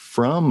unity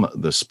from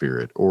the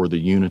Spirit or the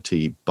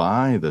unity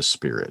by the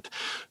Spirit.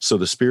 So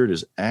the Spirit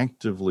is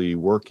actively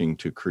working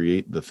to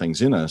create the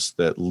things in us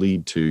that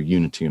lead to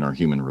unity in our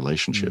human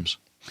relationships.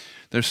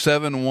 There's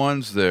 7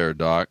 ones there,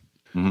 Doc.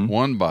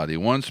 One body,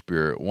 one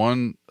Spirit,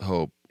 one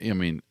hope. I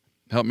mean,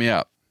 help me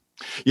out.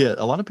 Yeah,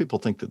 a lot of people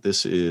think that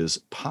this is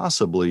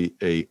possibly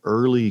a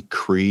early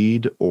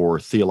creed or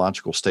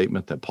theological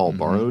statement that Paul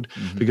borrowed,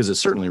 because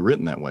it's certainly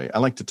written that way. I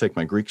like to take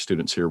my Greek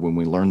students here when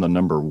we learn the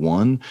number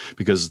 1,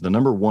 because the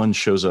number 1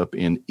 shows up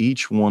in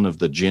each one of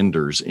the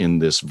genders in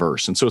this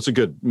verse. And so it's a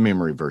good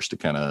memory verse to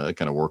kind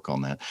of work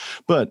on that.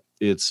 But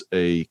it's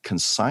a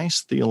concise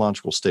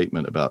theological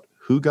statement about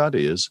who God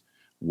is,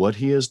 what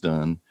he has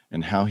done,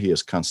 and how he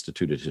has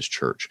constituted his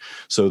church.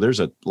 So there's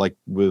like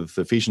with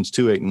Ephesians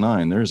 2, 8, and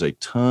 9, there's a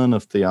ton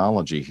of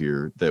theology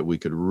here that we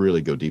could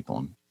really go deep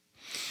on.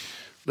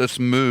 Let's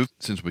move,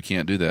 since we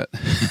can't do that.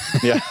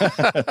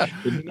 Yeah,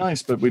 it'd be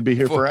nice, but we'd be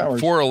here for hours.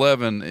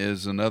 4:11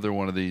 is another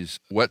one of these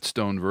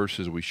whetstone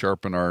verses we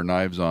sharpen our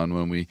knives on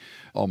when we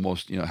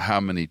almost, how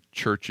many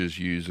churches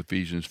use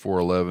Ephesians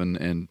 4:11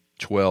 and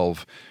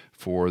 12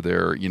 for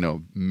their,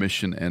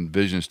 mission and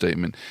vision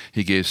statement.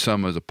 He gave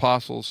some as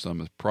apostles, some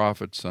as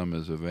prophets, some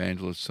as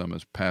evangelists, some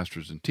as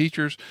pastors and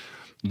teachers,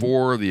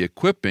 for the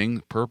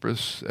equipping,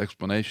 purpose,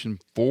 explanation,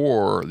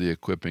 for the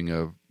equipping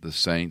of the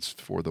saints,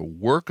 for the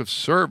work of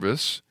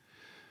service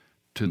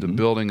to the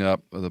building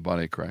up of the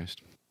body of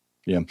Christ.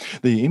 Yeah,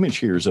 the image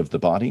here is of the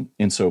body,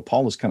 and so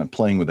Paul is kind of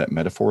playing with that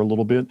metaphor a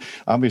little bit.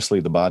 Obviously,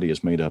 the body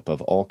is made up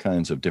of all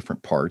kinds of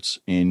different parts,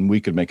 and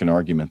we could make an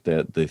argument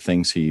that the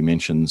things he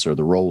mentions or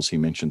the roles he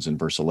mentions in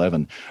verse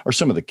 11 are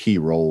some of the key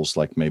roles,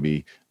 like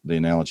maybe the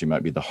analogy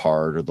might be the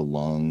heart or the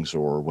lungs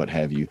or what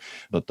have you.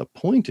 But the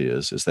point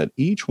is that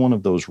each one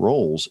of those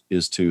roles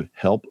is to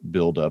help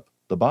build up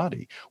the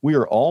body. We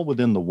are all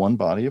within the one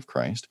body of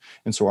Christ,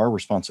 and so our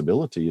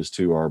responsibility is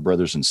to our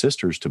brothers and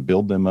sisters to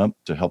build them up,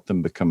 to help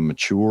them become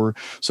mature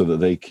so that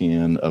they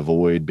can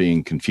avoid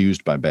being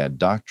confused by bad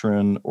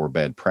doctrine or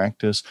bad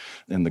practice.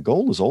 And the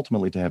goal is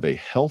ultimately to have a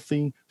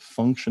healthy,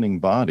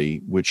 functioning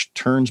body which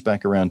turns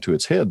back around to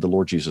its head, the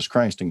Lord Jesus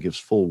Christ, and gives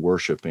full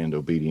worship and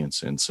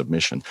obedience and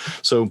submission.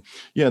 So,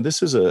 yeah,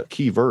 this is a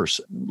key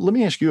verse. Let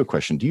me ask you a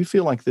question. Do you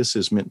feel like this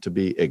is meant to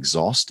be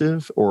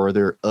exhaustive, or are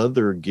there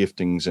other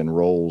giftings and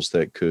roles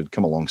that could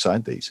come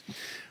alongside these?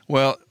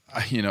 Well,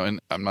 and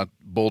I'm not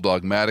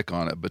bulldogmatic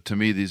on it, but to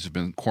me, these have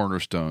been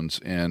cornerstones.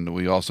 And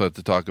we also have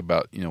to talk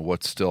about,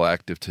 what's still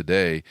active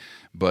today.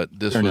 But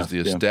this was the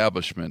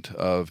establishment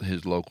of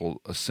his local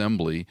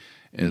assembly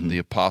and the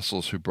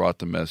apostles who brought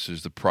the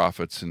message, the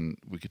prophets, and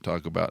we could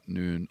talk about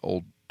New and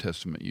Old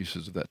Testament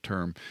uses of that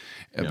term,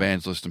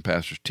 evangelists and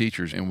pastors,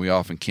 teachers, and we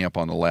often camp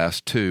on the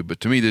last 2. But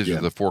to me, these are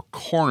the 4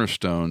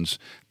 cornerstones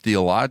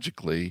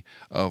theologically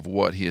of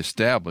what he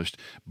established.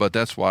 But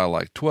that's why I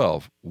like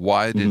 12.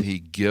 Why did he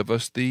give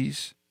us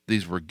these?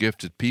 These were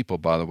gifted people,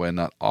 by the way,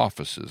 not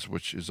offices,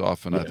 which is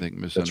often, I think,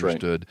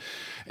 misunderstood.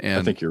 Right. And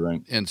I think you're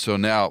right. And so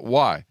now,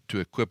 why? To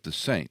equip the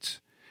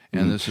saints.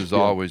 And this is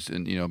always,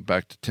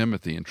 back to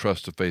Timothy, and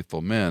trust the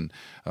faithful men,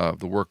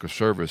 the work of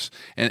service.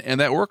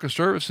 And that work of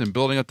service in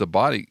building up the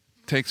body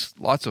takes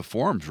lots of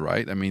forms,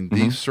 right? I mean,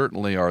 these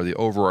certainly are the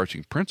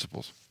overarching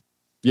principles.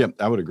 Yeah,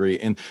 I would agree.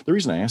 And the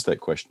reason I ask that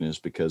question is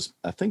because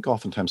I think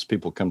oftentimes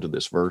people come to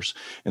this verse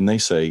and they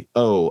say,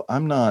 oh,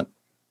 I'm not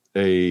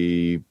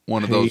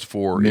one of those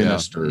 4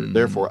 minister.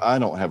 Therefore, I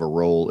don't have a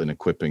role in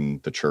equipping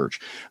the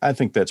church. I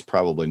think that's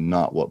probably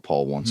not what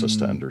Paul wants us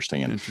to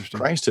understand.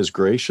 Christ has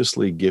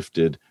graciously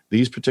gifted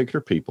these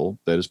particular people.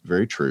 That is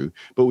very true.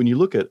 But when you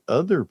look at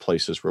other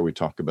places where we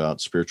talk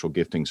about spiritual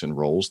giftings and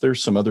roles,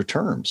 there's some other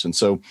terms. And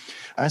so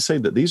I say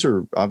that these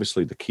are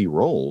obviously the key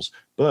roles,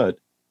 but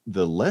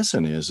the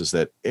lesson is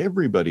that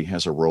everybody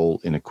has a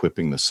role in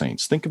equipping the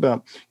saints. Think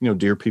about,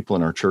 dear people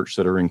in our church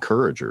that are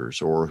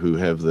encouragers, or who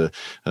have the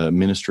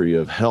ministry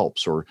of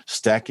helps, or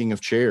stacking of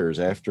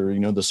chairs after,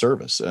 the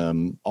service.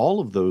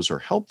 All of those are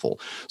helpful.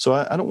 So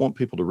I don't want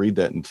people to read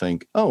that and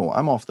think, oh,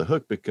 I'm off the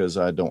hook because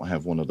I don't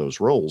have one of those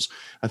roles.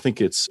 I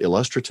think it's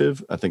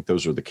illustrative. I think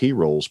those are the key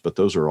roles, but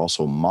those are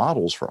also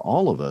models for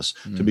all of us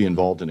to be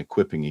involved in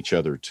equipping each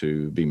other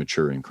to be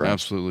mature in Christ.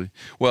 Absolutely.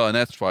 Well, and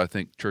that's why I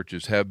think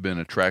churches have been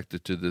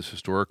attracted to this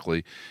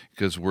historically,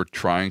 because we're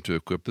trying to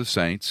equip the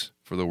saints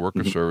for the work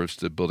of service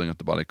to building up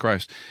the body of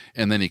Christ.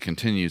 And then he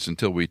continues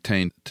until we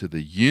attain to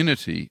the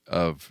unity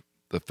of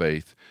the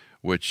faith,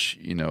 which,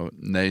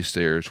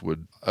 naysayers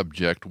would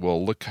object,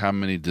 well, look how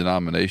many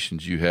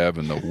denominations you have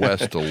in the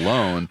West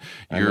alone.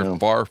 You're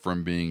far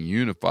from being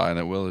unified.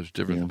 And, well, there's a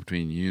difference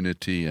between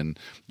unity and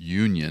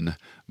union.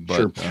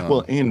 But, sure.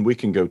 Well, and we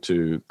can go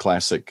to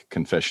classic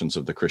confessions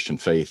of the Christian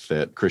faith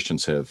that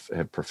Christians have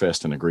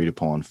professed and agreed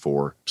upon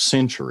for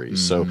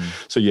centuries. So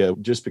yeah,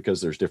 just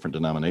because there's different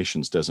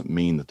denominations doesn't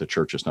mean that the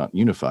church is not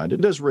unified.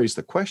 It does raise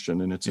the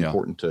question, and it's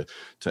important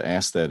to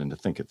ask that and to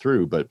think it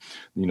through. But,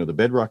 the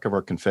bedrock of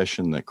our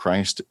confession that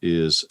Christ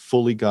is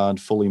fully God,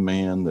 fully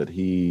man, that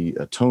he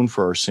atoned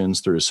for our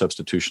sins through his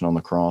substitution on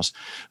the cross,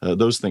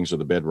 those things are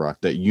the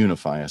bedrock that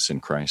unify us in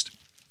Christ.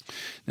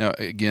 Now,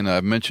 again,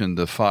 I've mentioned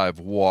the 5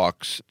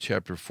 walks.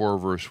 Chapter 4,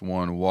 verse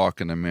 1,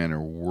 walk in a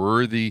manner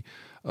worthy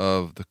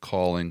of the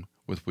calling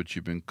with which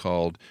you've been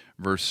called.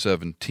 Verse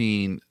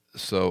 17,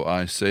 so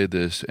I say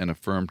this and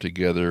affirm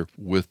together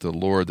with the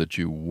Lord that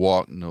you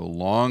walk no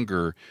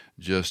longer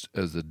just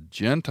as the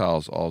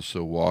Gentiles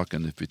also walk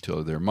in the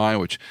futility of their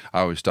mind, which I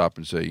always stop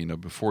and say,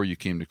 before you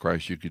came to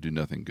Christ, you could do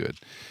nothing good.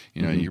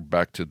 You're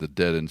back to the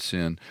dead in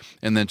sin.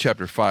 And then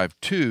chapter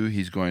 5:2,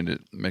 he's going to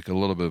make a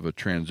little bit of a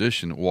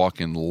transition,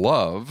 walk in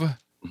love.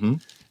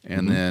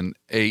 And then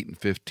 8 and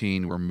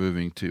 15, we're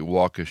moving to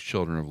walk as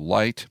children of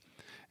light.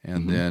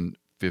 And then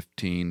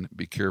 15,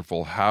 be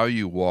careful how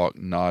you walk,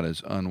 not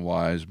as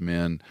unwise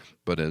men,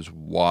 but as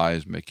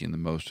wise, making the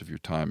most of your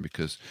time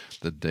because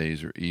the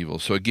days are evil.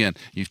 So again,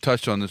 you've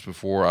touched on this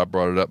before. I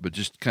brought it up, but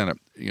just kind of,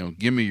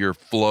 give me your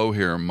flow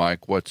here,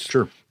 Mike. What's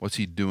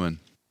he doing?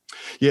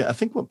 Yeah, I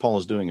think what Paul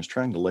is doing is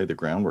trying to lay the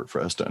groundwork for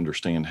us to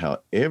understand how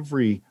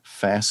every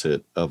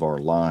facet of our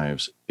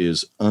lives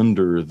is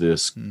under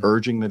this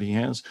urging that he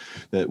has,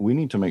 that we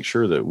need to make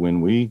sure that when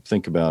we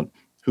think about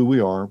who we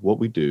are, what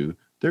we do,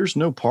 there's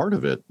no part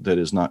of it that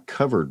is not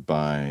covered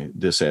by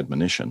this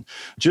admonition.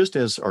 Just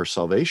as our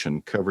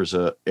salvation covers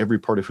every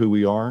part of who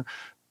we are,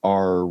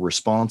 our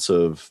response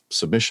of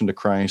submission to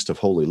Christ, of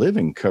holy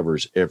living,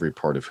 covers every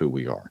part of who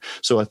we are.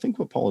 So I think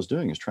what Paul is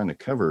doing is trying to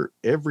cover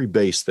every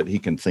base that he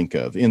can think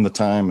of in the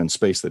time and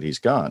space that he's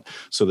got,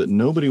 so that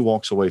nobody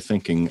walks away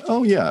thinking,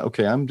 oh yeah,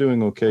 okay, I'm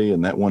doing okay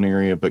in that one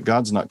area, but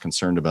God's not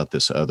concerned about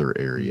this other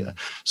area.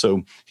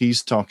 So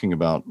he's talking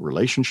about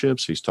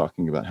relationships. He's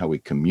talking about how we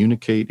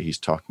communicate. He's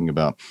talking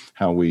about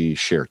how we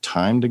share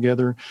time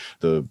together.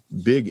 The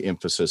big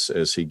emphasis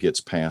as he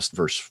gets past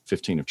verse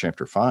 15 of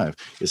chapter 5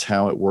 is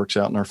how it works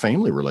out in our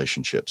family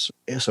relationships.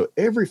 So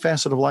every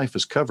facet of life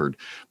is covered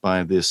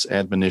by this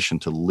admonition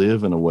to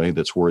live in a way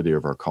that's worthy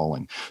of our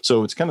calling.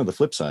 So it's kind of the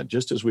flip side.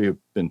 Just as we have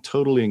been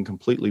totally and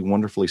completely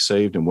wonderfully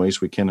saved in ways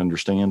we can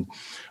understand,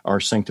 our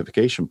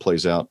sanctification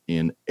plays out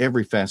in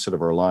every facet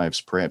of our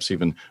lives, perhaps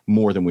even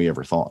more than we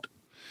ever thought.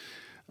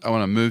 I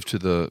want to move to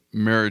the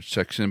marriage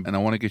section, and I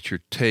want to get your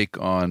take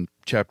on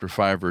chapter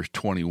 5, verse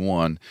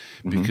 21,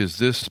 because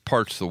this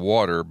parts the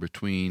water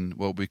between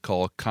what we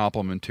call a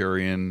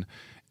complementarian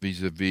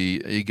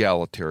vis-a-vis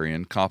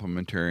egalitarian,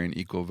 complementarian,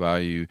 equal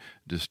value,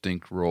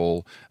 distinct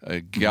role,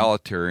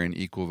 egalitarian,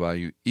 equal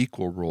value,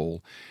 equal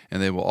role. And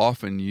they will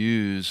often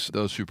use,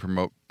 those who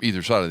promote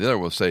either side of the other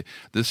will say,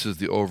 this is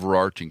the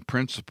overarching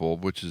principle,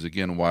 which is,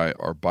 again, why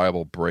our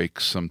Bible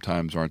breaks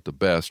sometimes aren't the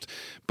best,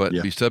 but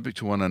be subject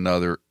to one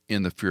another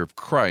in the fear of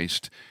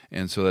Christ.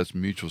 And so that's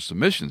mutual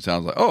submission.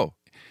 Sounds like,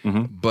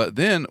 but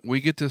then we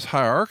get this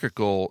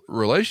hierarchical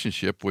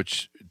relationship,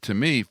 which to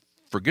me,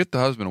 forget the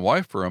husband and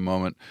wife for a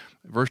moment.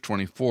 Verse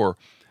 24,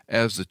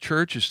 as the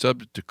church is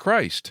subject to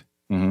Christ.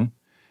 And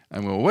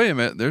well, wait a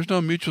minute, there's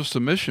no mutual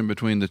submission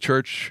between the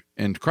church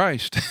and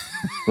Christ.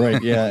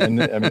 Right, yeah.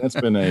 And I mean, that's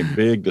been a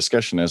big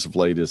discussion as of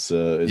late, as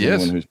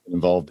anyone who's been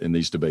involved in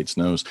these debates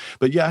knows.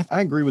 But yeah,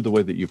 I agree with the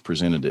way that you've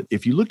presented it.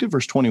 If you looked at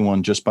verse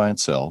 21 just by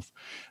itself,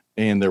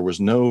 and there was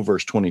no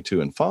verse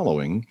 22 and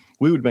following,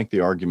 we would make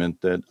the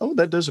argument that,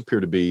 that does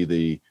appear to be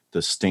the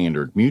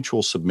standard,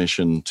 mutual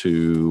submission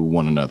to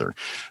one another.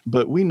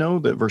 But we know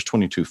that verse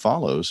 22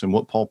 follows, and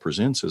what Paul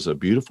presents is a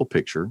beautiful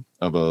picture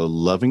of a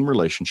loving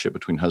relationship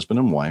between husband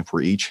and wife,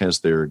 where each has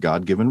their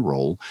God-given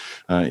role,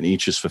 and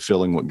each is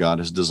fulfilling what God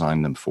has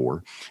designed them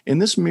for.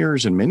 And this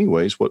mirrors in many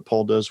ways what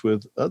Paul does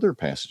with other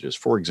passages.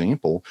 For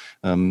example,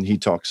 he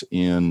talks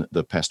in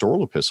the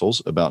pastoral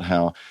epistles about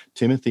how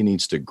Timothy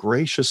needs to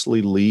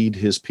graciously lead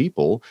his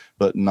people,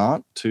 but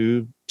not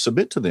to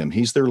submit to them.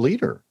 He's their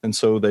leader. And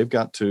so they've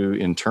got to,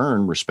 in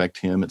turn, respect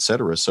him,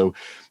 etc. So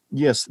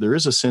yes, there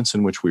is a sense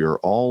in which we are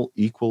all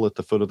equal at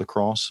the foot of the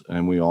cross,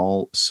 and we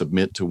all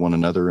submit to one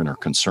another and are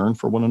concerned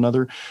for one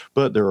another.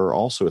 But there are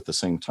also, at the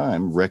same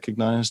time,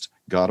 recognized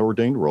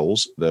God-ordained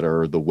roles that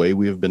are the way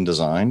we have been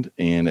designed.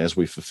 And as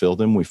we fulfill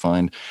them, we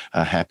find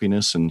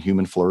happiness and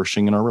human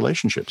flourishing in our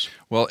relationships.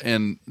 Well,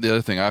 and the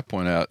other thing I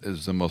point out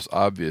is the most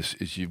obvious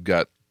is you've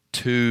got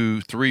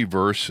 2-3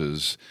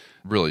 verses,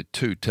 really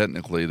 2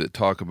 technically, that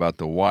talk about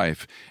the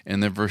wife.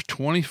 And then verse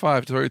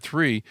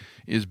 25-33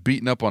 is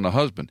beating up on the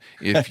husband.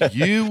 If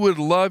you would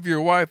love your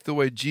wife the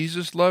way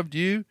Jesus loved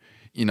you,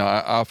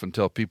 I often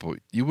tell people,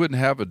 you wouldn't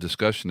have a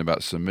discussion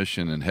about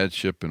submission and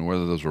headship and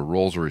whether those were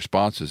roles or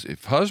responses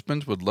if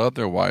husbands would love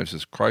their wives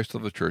as Christ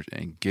loved the church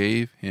and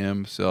gave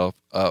himself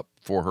up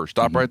for her.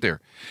 Stop right there.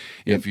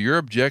 Yep. If your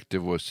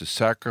objective was to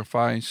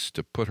sacrifice,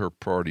 to put her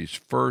priorities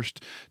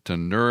first, to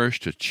nourish,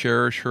 to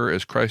cherish her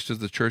as Christ is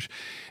the church,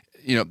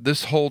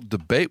 this whole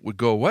debate would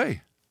go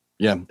away.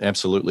 Yeah,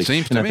 absolutely.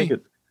 Seems to me.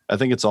 I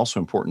think it's also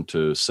important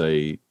to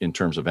say, in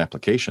terms of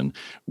application,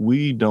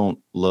 we don't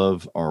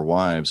love our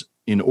wives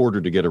in order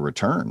to get a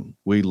return.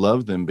 We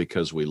love them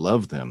because we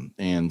love them.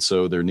 And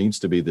so there needs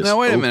to be this now,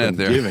 wait a open minute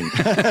there. giving.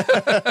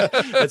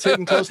 That's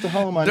hitting close to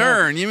home. I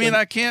Darn, know. You mean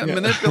I can't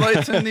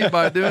manipulate Cindy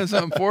by doing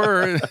something for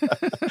her?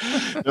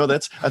 No,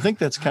 I think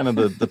that's kind of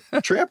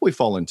the trap we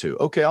fall into.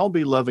 Okay, I'll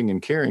be loving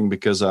and caring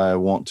because I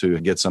want to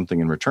get something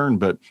in return,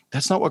 but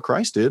that's not what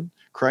Christ did.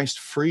 Christ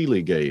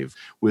freely gave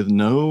with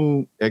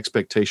no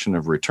expectation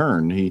of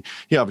return. He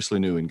obviously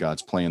knew in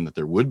God's plan that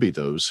there would be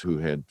those who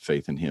had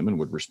faith in him and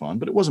would respond,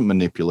 but it wasn't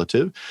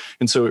manipulative.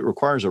 And so it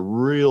requires a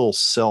real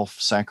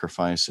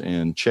self-sacrifice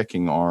and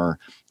checking our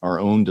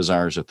own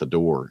desires at the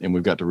door. And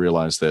we've got to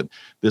realize that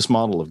this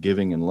model of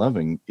giving and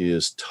loving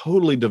is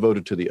totally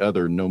devoted to the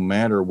other, no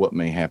matter what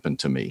may happen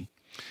to me.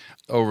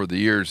 Over the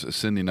years,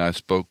 Cindy and I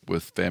spoke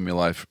with Family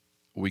Life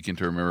Weekend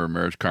to Remember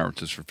marriage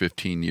conferences for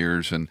 15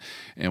 years, and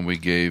we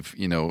gave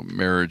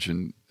marriage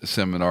and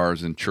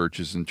seminars in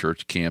churches and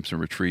church camps and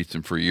retreats,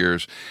 and for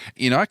years,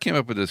 I came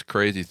up with this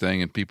crazy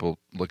thing, and people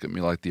look at me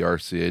like the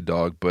RCA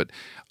dog, but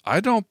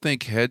I don't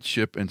think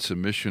headship and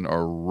submission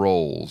are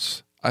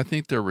roles. I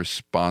think they're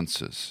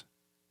responses.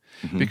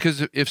 Mm-hmm.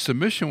 Because if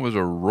submission was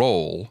a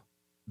role,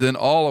 then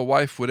all a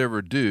wife would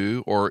ever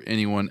do, or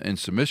anyone in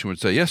submission would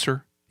say, "Yes,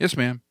 sir. Yes,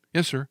 ma'am.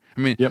 Yes, sir." I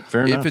mean,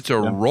 fair enough. If it's a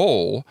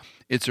role,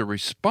 it's a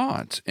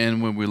response.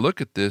 And when we look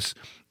at this,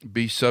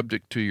 be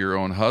subject to your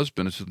own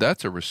husband, so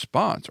that's a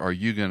response. Are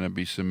you going to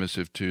be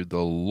submissive to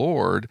the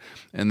Lord?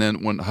 And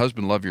then when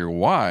husband love your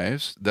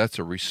wives, that's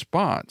a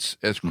response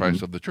as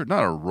Christ of the church,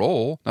 not a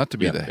role, not to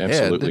be the head.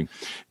 Absolutely.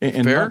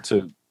 And fair? Not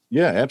to...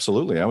 Yeah,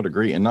 absolutely. I would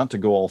agree. And not to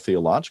go all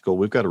theological,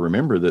 we've got to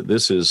remember that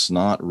this is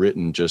not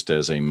written just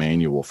as a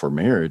manual for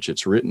marriage.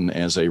 It's written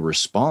as a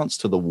response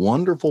to the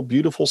wonderful,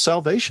 beautiful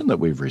salvation that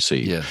we've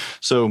received. Yeah.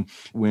 So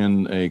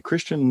when a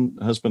Christian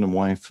husband and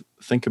wife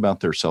think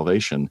about their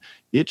salvation,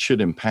 it should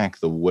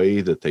impact the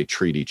way that they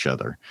treat each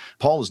other.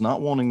 Paul is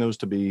not wanting those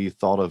to be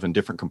thought of in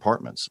different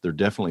compartments. They're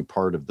definitely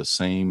part of the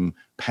same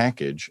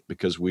package,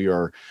 because we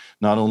are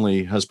not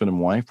only husband and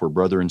wife, we're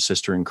brother and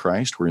sister in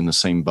Christ. We're in the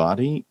same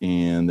body,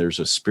 and there's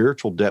a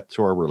spiritual depth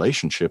to our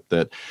relationship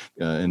that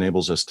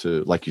enables us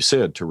to, like you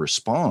said, to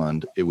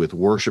respond with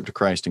worship to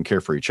Christ and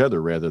care for each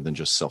other rather than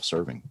just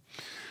self-serving.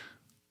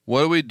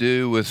 What do we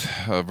do with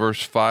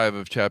verse 5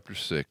 of chapter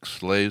 6?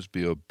 Slaves,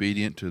 be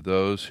obedient to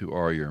those who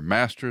are your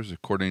masters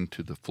according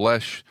to the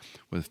flesh,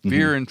 with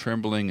fear and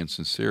trembling and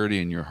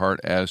sincerity in your heart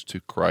as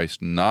to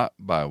Christ, not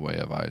by way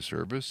of eye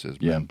service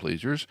as men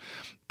pleasers,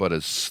 but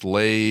as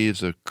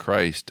slaves of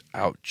Christ.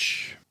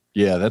 Ouch.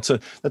 Yeah, that's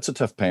a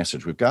tough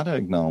passage. We've got to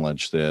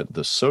acknowledge that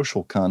the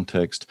social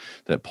context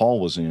that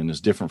Paul was in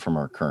is different from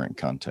our current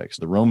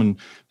context. The Roman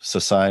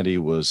society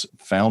was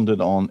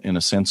founded in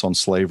a sense, on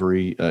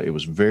slavery. It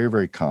was very,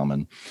 very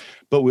common.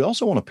 But we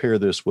also want to pair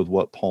this with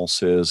what Paul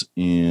says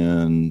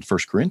in 1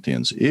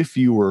 Corinthians. If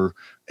you were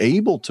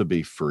able to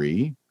be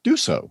free, do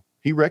so.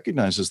 He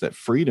recognizes that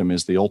freedom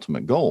is the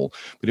ultimate goal,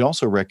 but he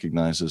also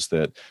recognizes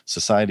that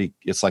society,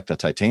 it's like the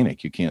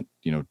Titanic. You can't,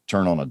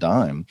 turn on a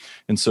dime.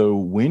 And so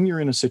when you're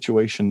in a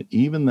situation,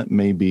 even that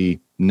may be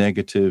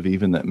negative,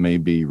 even that may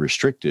be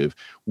restrictive,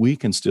 we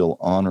can still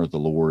honor the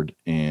Lord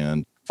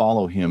and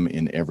follow him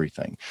in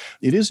everything.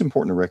 It is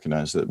important to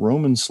recognize that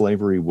Roman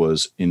slavery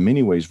was in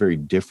many ways very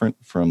different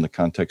from the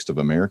context of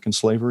American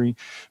slavery.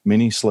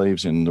 Many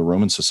slaves in the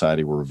Roman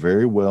society were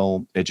very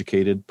well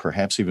educated,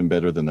 perhaps even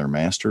better than their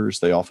masters.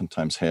 They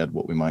oftentimes had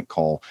what we might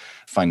call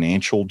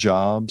financial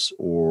jobs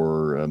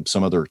or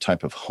some other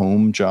type of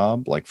home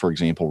job, like, for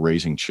example,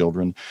 raising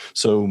children.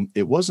 So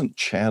it wasn't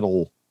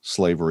chattel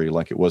slavery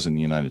like it was in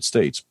the United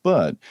States.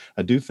 But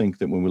I do think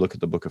that when we look at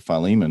the book of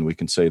Philemon, we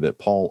can say that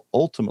Paul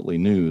ultimately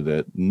knew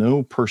that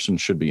no person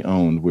should be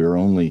owned. We are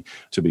only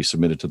to be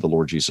submitted to the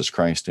Lord Jesus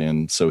Christ.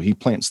 And so he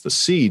plants the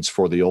seeds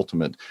for the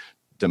ultimate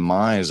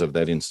demise of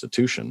that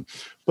institution.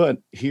 But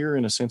here,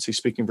 in a sense, he's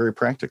speaking very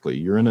practically.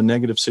 You're in a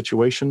negative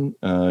situation.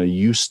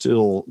 You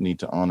still need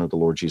to honor the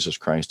Lord Jesus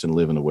Christ and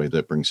live in a way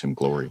that brings him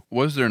glory.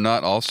 Was there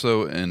not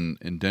also an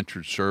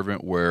indentured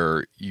servant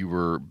where you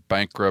were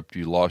bankrupt,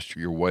 you lost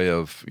your way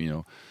of,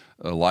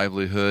 a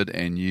livelihood,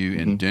 and you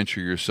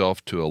indenture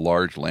yourself to a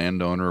large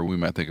landowner? We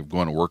might think of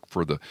going to work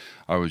for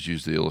I always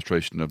use the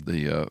illustration of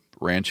the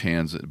ranch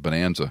hands at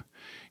Bonanza.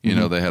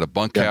 They had a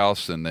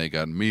bunkhouse and they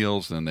got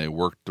meals and they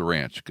worked the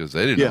ranch because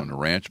they didn't own the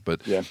ranch,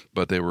 but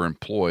they were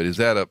employed. Is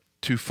that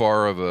too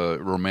far of a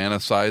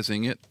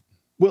romanticizing it?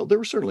 Well, there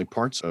were certainly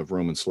parts of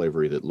Roman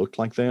slavery that looked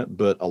like that,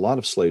 but a lot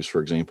of slaves,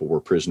 for example, were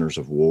prisoners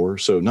of war.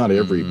 So not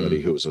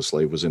everybody who was a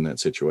slave was in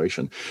that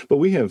situation. But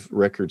we have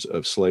records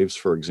of slaves,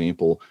 for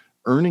example,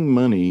 earning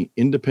money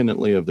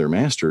independently of their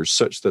masters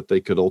such that they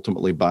could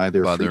ultimately buy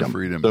their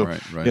freedom. So,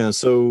 right. Yeah,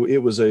 so it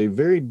was a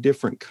very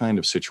different kind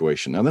of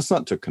situation. Now, that's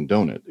not to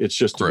condone it. It's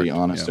just to be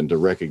honest and to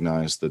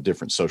recognize the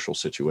different social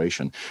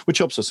situation, which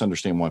helps us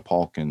understand why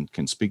Paul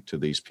can speak to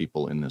these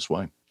people in this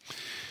way.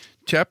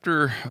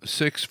 Chapter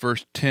 6,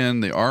 verse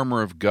 10, the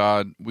armor of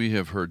God. We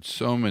have heard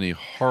so many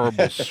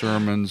horrible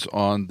sermons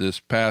on this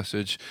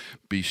passage.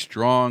 Be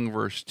strong,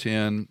 verse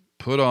 10.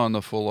 Put on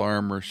the full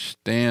armor.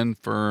 Stand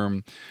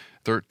firm.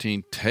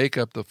 13, take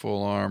up the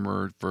full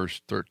armor.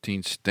 Verse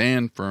 13,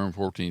 stand firm.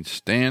 14,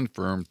 stand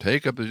firm.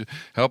 Take up the...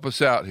 Help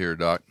us out here,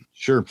 Doc.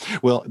 Sure.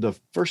 Well, the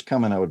first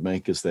comment I would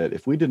make is that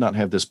if we did not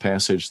have this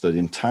passage, the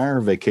entire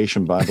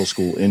Vacation Bible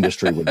School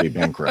industry would be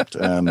bankrupt.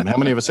 How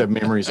many of us have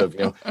memories of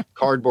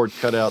cardboard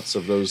cutouts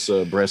of those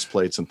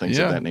breastplates and things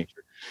of that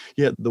nature?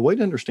 Yeah, the way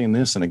to understand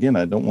this, and again,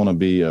 I don't want to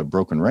be a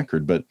broken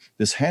record, but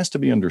this has to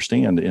be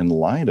understood in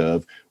light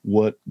of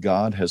what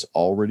God has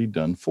already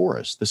done for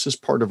us. This is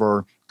part of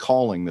our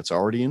calling that's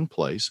already in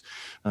place.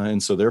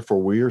 And so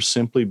therefore, we are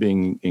simply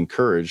being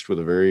encouraged with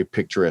a very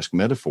picturesque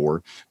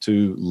metaphor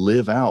to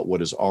live out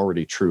what is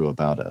already true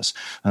about us.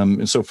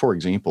 And so, for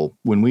example,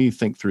 when we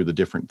think through the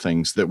different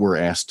things that we're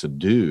asked to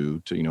do,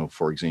 to,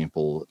 for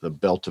example, the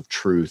belt of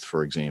truth,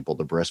 for example,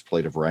 the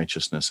breastplate of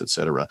righteousness,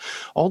 etc.,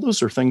 all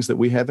those are things that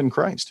we have in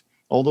Christ.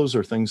 All those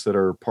are things that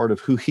are part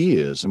of who he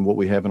is and what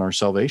we have in our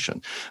salvation.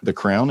 The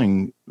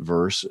crowning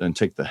verse, and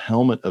take the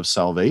helmet of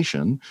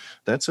salvation,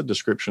 that's a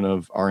description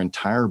of our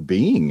entire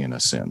being in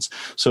a sense.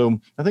 So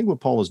I think what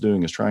Paul is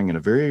doing is trying in a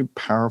very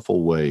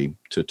powerful way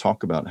to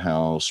talk about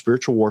how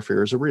spiritual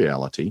warfare is a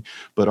reality,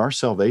 but our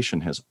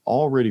salvation has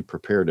already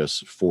prepared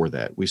us for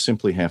that. We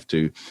simply have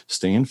to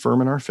stand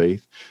firm in our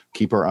faith,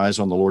 keep our eyes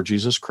on the Lord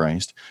Jesus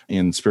Christ,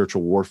 and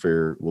spiritual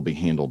warfare will be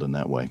handled in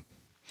that way.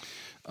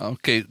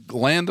 Okay,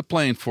 land the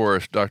plane for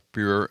us, Dr.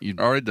 Pure. You've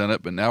already done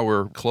it, but now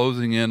we're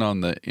closing in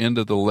on the end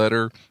of the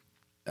letter.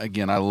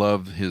 Again, I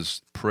love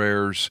his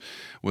prayers.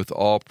 With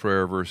all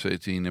prayer, verse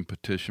 18, and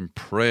petition,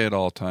 pray at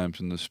all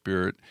times in the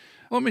Spirit.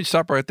 Let me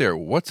stop right there.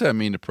 What's that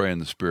mean to pray in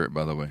the Spirit,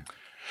 by the way?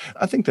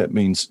 I think that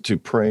means to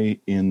pray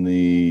in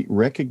the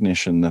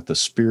recognition that the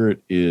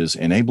Spirit is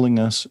enabling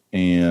us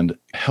and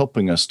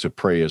helping us to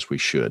pray as we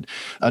should.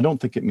 I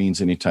don't think it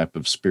means any type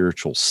of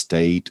spiritual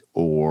state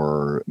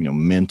or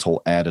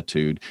mental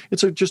attitude.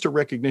 It's just a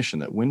recognition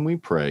that when we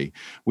pray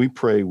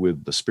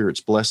with the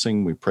Spirit's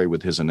blessing, we pray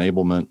with his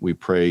enablement, we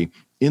pray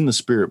in the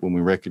Spirit when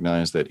we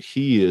recognize that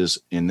he is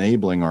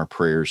enabling our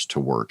prayers to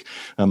work.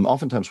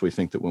 Oftentimes we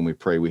think that when we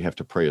pray, we have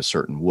to pray a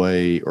certain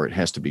way or it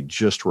has to be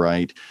just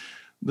right.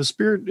 The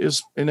Spirit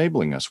is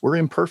enabling us. We're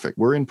imperfect.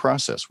 We're in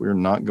process. We're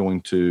not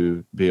going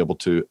to be able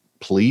to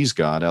please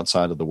God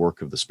outside of the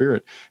work of the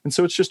Spirit. And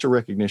so it's just a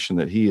recognition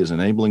that he is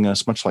enabling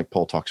us, much like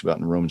Paul talks about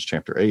in Romans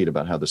chapter 8,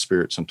 about how the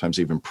Spirit sometimes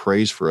even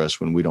prays for us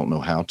when we don't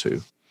know how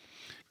to.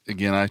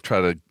 Again, I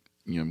try to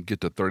get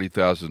to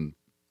 30,000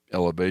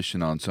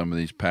 elevation on some of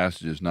these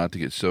passages, not to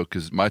get so,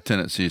 because my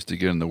tendency is to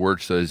get in the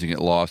word studies and get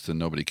lost and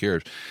nobody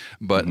cares.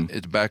 But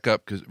it's back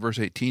up, because verse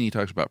 18, he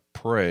talks about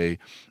pray,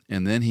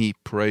 and then he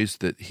prays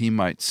that he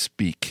might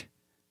speak.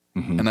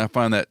 And I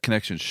find that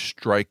connection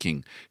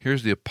striking.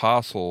 Here's the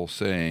apostle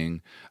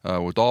saying,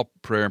 with all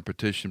prayer and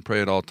petition, pray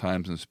at all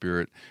times in the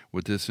Spirit,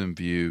 with this in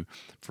view,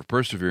 for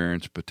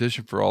perseverance,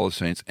 petition for all the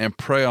saints, and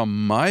pray on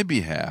my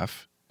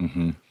behalf,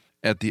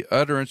 at the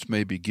utterance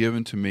may be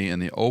given to me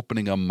and the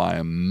opening of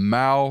my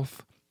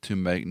mouth to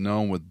make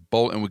known with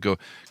bold. And we go,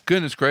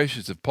 goodness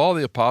gracious, if Paul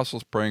the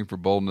Apostle's praying for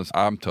boldness,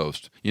 I'm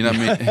toast.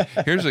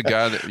 Here's a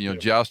guy that,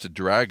 jousted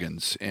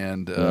dragons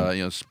and,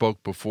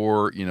 spoke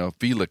before,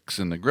 Felix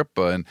and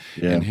Agrippa.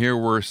 And here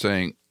we're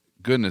saying,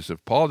 goodness,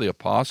 if Paul the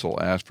Apostle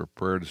asked for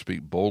prayer to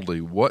speak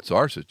boldly, what's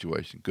our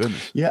situation?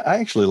 Goodness. Yeah, I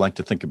actually like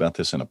to think about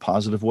this in a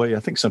positive way. I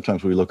think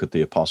sometimes we look at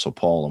the Apostle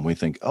Paul and we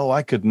think, oh,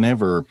 I could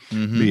never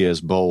be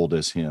as bold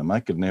as him. I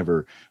could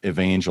never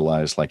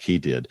evangelize like he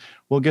did.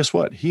 Well, guess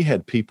what? He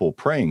had people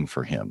praying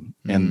for him.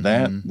 And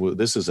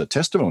this is a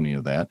testimony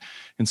of that.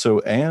 And so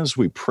as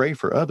we pray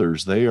for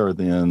others, they are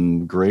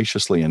then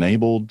graciously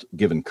enabled,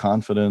 given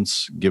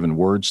confidence, given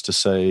words to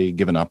say,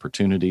 given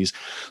opportunities.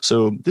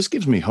 So this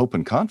gives me hope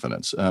and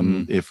confidence.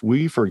 If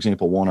we, for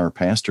example, want our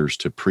pastors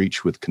to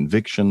preach with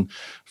conviction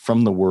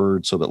from the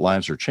word so that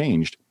lives are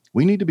changed,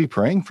 we need to be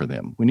praying for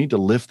them. We need to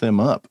lift them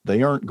up.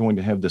 They aren't going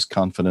to have this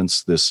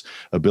confidence, this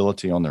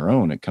ability on their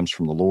own. It comes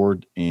from the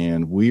Lord,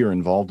 and we are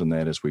involved in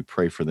that as we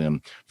pray for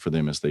them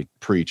as they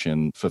preach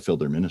and fulfill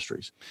their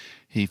ministries.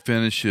 He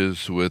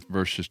finishes with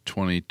verses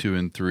 22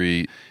 and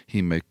 3.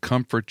 He may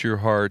comfort your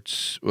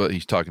hearts. Well,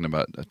 he's talking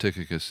about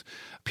Tychicus.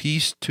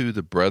 Peace to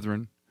the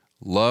brethren.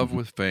 Love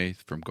with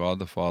faith from God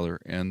the Father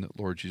and the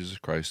Lord Jesus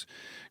Christ.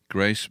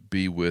 Grace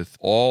be with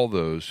all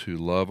those who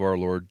love our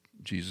Lord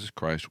Jesus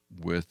Christ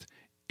with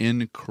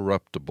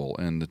incorruptible.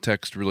 And the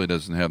text really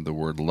doesn't have the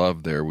word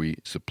love there. We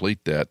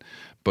supplete that.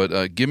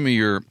 But give me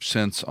your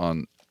sense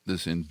on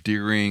this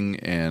endearing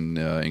and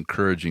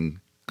encouraging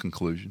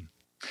conclusion.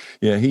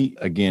 Yeah, he,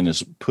 again,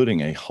 is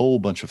putting a whole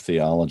bunch of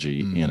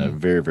theology in a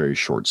very, very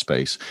short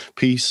space.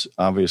 Peace,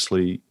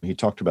 obviously, he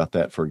talked about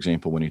that, for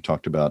example, when he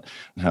talked about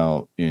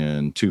how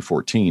in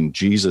 2:14,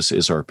 Jesus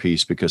is our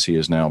peace because he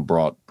has now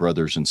brought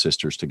brothers and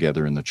sisters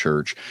together in the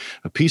church.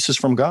 Peace is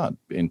from God,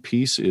 and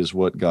peace is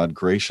what God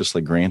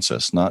graciously grants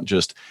us, not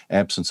just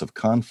absence of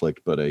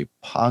conflict, but a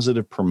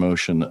positive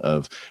promotion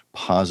of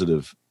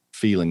positive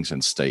feelings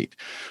and state.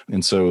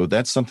 And so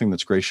that's something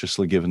that's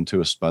graciously given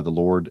to us by the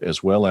Lord,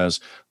 as well as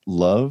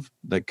love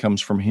that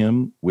comes from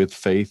him with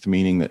faith,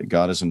 meaning that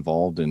God is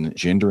involved in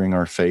engendering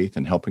our faith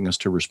and helping us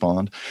to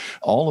respond.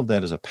 All of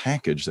that is a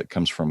package that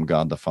comes from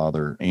God the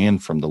Father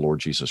and from the Lord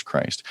Jesus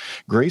Christ.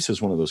 Grace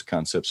is one of those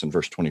concepts in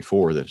verse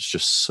 24 that is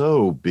just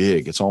so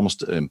big, it's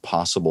almost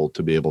impossible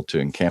to be able to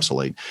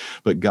encapsulate.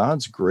 But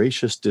God's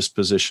gracious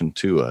disposition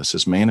to us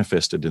is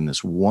manifested in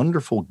this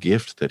wonderful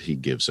gift that he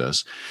gives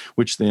us,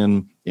 which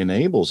then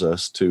enables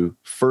us to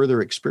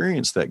further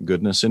experience that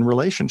goodness in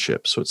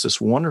relationships. So it's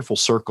this wonderful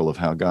circle of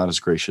how God is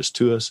gracious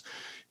to us.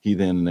 He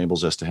then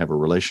enables us to have a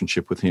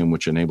relationship with him,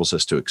 which enables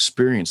us to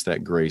experience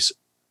that grace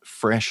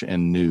fresh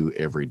and new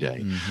every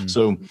day.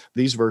 So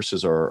these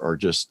verses are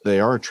just, they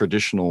are a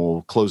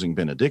traditional closing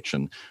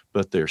benediction,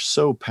 but they're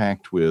so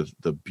packed with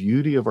the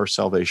beauty of our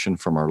salvation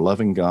from our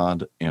loving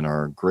God and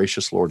our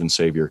gracious Lord and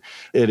Savior.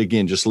 It,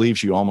 again, just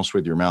leaves you almost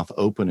with your mouth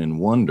open in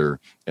wonder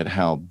at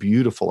how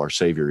beautiful our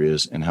Savior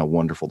is and how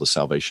wonderful the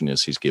salvation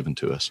is he's given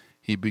to us.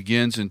 He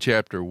begins in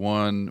chapter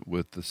 1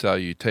 with the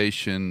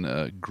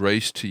salutation,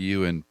 grace to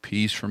you and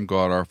peace from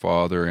God our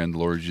Father and the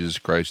Lord Jesus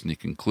Christ. And he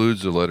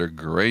concludes the letter,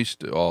 grace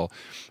to all,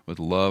 with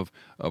love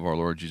of our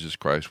Lord Jesus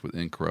Christ, with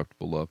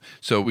incorruptible love.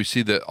 So we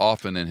see that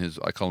often in his,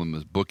 I call them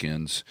his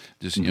bookends,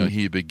 just, you know,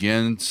 he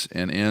begins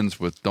and ends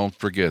with, don't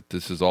forget,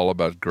 this is all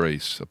about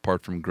grace.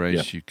 Apart from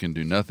grace, you can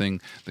do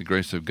nothing. The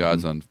grace of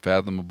God's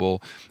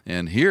unfathomable.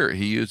 And here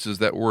he uses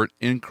that word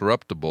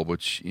incorruptible,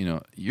 which, you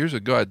know, years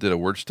ago I did a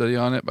word study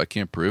on it, but I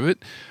can't prove it.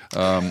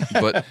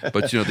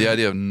 But you know, the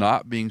idea of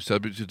not being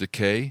subject to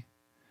decay.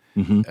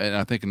 And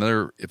I think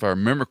another, if I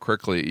remember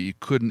correctly, you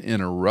couldn't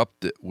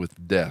interrupt it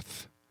with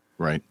death.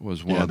 Right.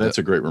 Was one that's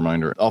a great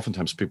reminder.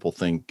 Oftentimes people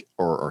think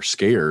or are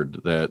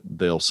scared that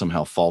they'll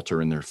somehow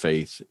falter in their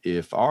faith.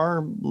 If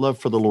our love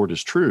for the Lord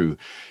is true,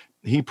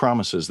 he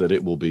promises that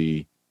it will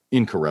be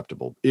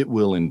incorruptible. It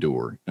will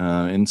endure.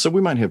 And so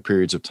we might have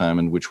periods of time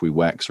in which we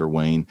wax or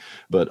wane,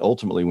 but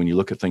ultimately when you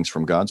look at things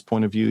from God's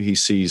point of view, he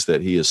sees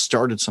that he has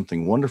started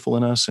something wonderful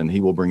in us and he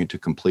will bring it to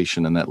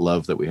completion, and that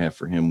love that we have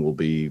for him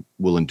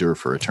will endure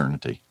for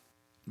eternity.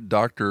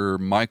 Dr.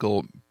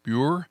 Michael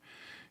Buer,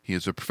 he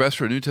is a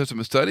professor of New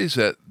Testament studies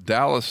at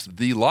Dallas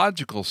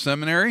Theological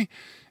Seminary.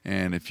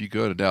 And if you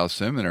go to Dallas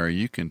Seminary,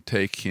 you can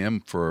take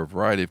him for a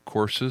variety of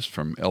courses,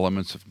 from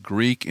elements of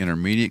Greek,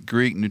 intermediate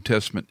Greek, New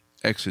Testament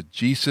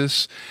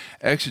exegesis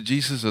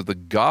of the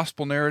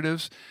gospel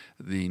narratives,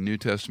 the New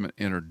Testament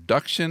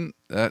introduction.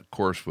 That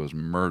course was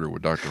murder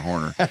with Dr.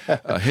 Horner.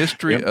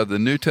 History of the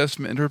New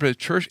Testament interpreted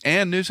church,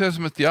 and New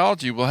Testament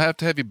theology. We'll have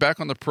to have you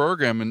back on the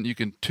program, and you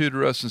can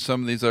tutor us in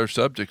some of these other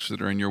subjects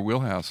that are in your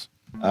wheelhouse.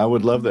 I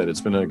would love that. It's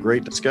been a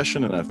great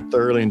discussion, and I've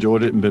thoroughly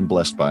enjoyed it and been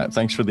blessed by it.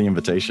 Thanks for the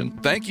invitation.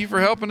 Thank you for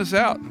helping us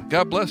out.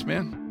 God bless,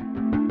 man.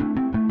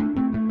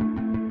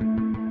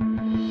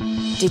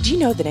 Did you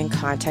know that In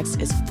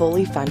Context is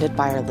fully funded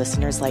by our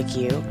listeners like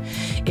you?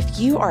 If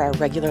you are a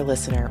regular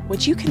listener,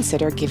 would you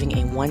consider giving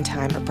a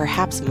one-time or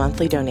perhaps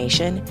monthly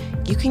donation?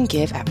 You can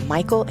give at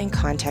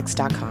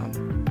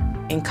michaelincontext.com.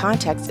 In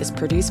Context is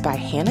produced by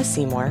Hannah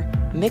Seymour,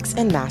 mixed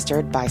and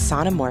mastered by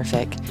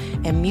Sonomorphic,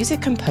 and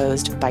music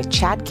composed by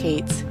Chad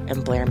Cates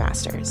and Blair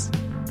Masters.